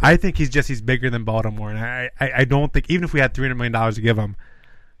 big baseball. I think he's bigger than Baltimore, and I don't think even if we had $300 million to give him,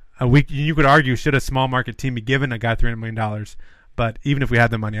 you could argue should a small market team be given a guy $300 million. But even if we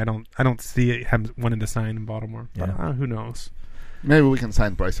had the money, I don't see him wanting to sign in Baltimore. But Yeah. who knows? Maybe we can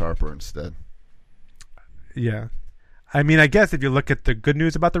sign Bryce Harper instead. Yeah. I mean, I guess if you look at the good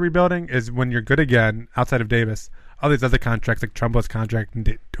news about the rebuilding is when you're good again, outside of Davis, all these other contracts like Trumbo's contract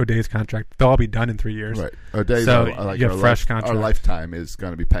and O'Day's contract, they'll all be done in 3 years. Right. O'Day's So you have our fresh our contract. lifetime is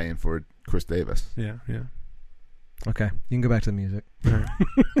going to be paying for Chris Davis. Yeah, yeah. Okay. You can go back to the music. All right.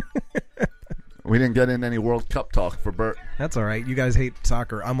 We didn't get in any World Cup talk for Bert. That's all right. You guys hate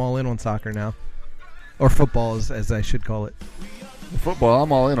soccer. I'm all in on soccer now. Or football, as I should call it. Football.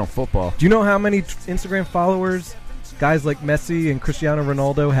 I'm all in on football. Do you know how many Instagram followers guys like Messi and Cristiano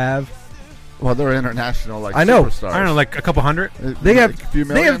Ronaldo have? Well, they're international, like I know. superstars. I don't know, like a couple hundred. They Like have a few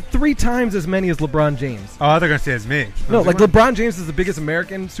they million? have 3 times as many as LeBron James. Oh, they're gonna say it's me. No, like LeBron James is the biggest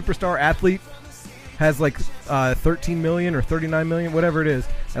American superstar athlete. Has like 13 million or 39 million, whatever it is.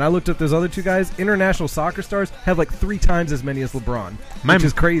 And I looked up those other 2 guys. International soccer stars have like 3 times as many as LeBron, which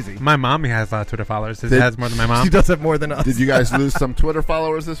is crazy. My mommy has a lot of Twitter followers. She Did- has more than my mom. She does have more than us. Did you guys lose some Twitter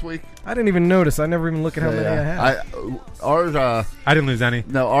followers this week? I didn't even notice. I never even look at how many I have. I didn't lose any.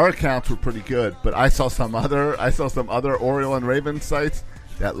 Our accounts were pretty good, but I saw some other Oriole and Raven sites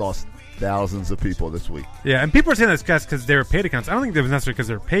that lost thousands of people this week. Yeah, and people are saying that's because they were paid accounts. I don't think it was necessarily because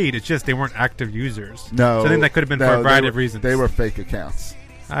they're paid. It's just they weren't active users. No, So I think that could have been for a variety of reasons. They were fake accounts.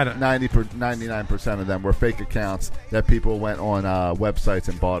 I don't. 99% of them were fake accounts that people went on websites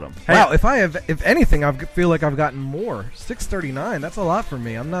and bought them. Hey, Wow, if anything, I feel like I've gotten more. 639. That's a lot for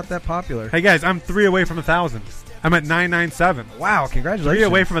me. I'm not that popular. Hey guys, I'm 3 away from 1,000. I'm at 997. Wow, 3 congratulations.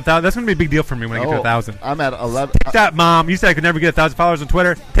 away from 1,000. That's gonna be a big deal for me when I get to 1,000. I'm at 11. Take that, Mom. You said I could never get 1,000 followers on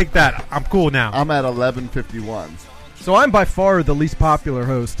Twitter. Take that. I'm cool now. I'm at 1151. So I'm by far the least popular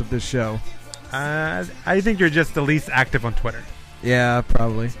host of this show. I think you're just the least active on Twitter. Yeah,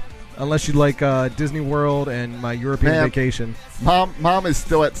 probably. Unless you like Disney World and my European Man. vacation. Mom is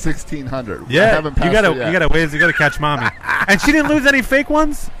still at 1,600. I Yeah, haven't passed you gotta it yet. you gotta catch Mommy. And she didn't lose any fake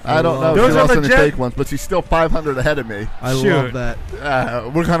ones. I don't know. Those if she are lost any legit. fake ones, but she's still 500 ahead of me. I Shoot. love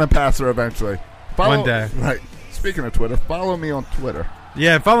that. We're gonna pass her eventually. One day. Right. Speaking of Twitter, follow me on Twitter.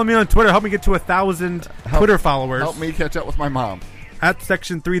 Yeah, follow me on Twitter. Help me get to 1,000 Twitter followers. Help me catch up with my mom. At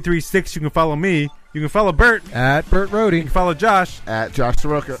Section 336, you can follow me. You can follow Bert. At Bert You Rohde. can follow Josh. At Josh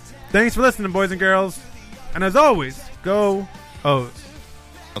Soroka. Thanks for listening, boys and girls. And as always, go O's.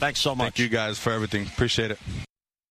 Thanks so much. Thank you guys for everything. Appreciate it.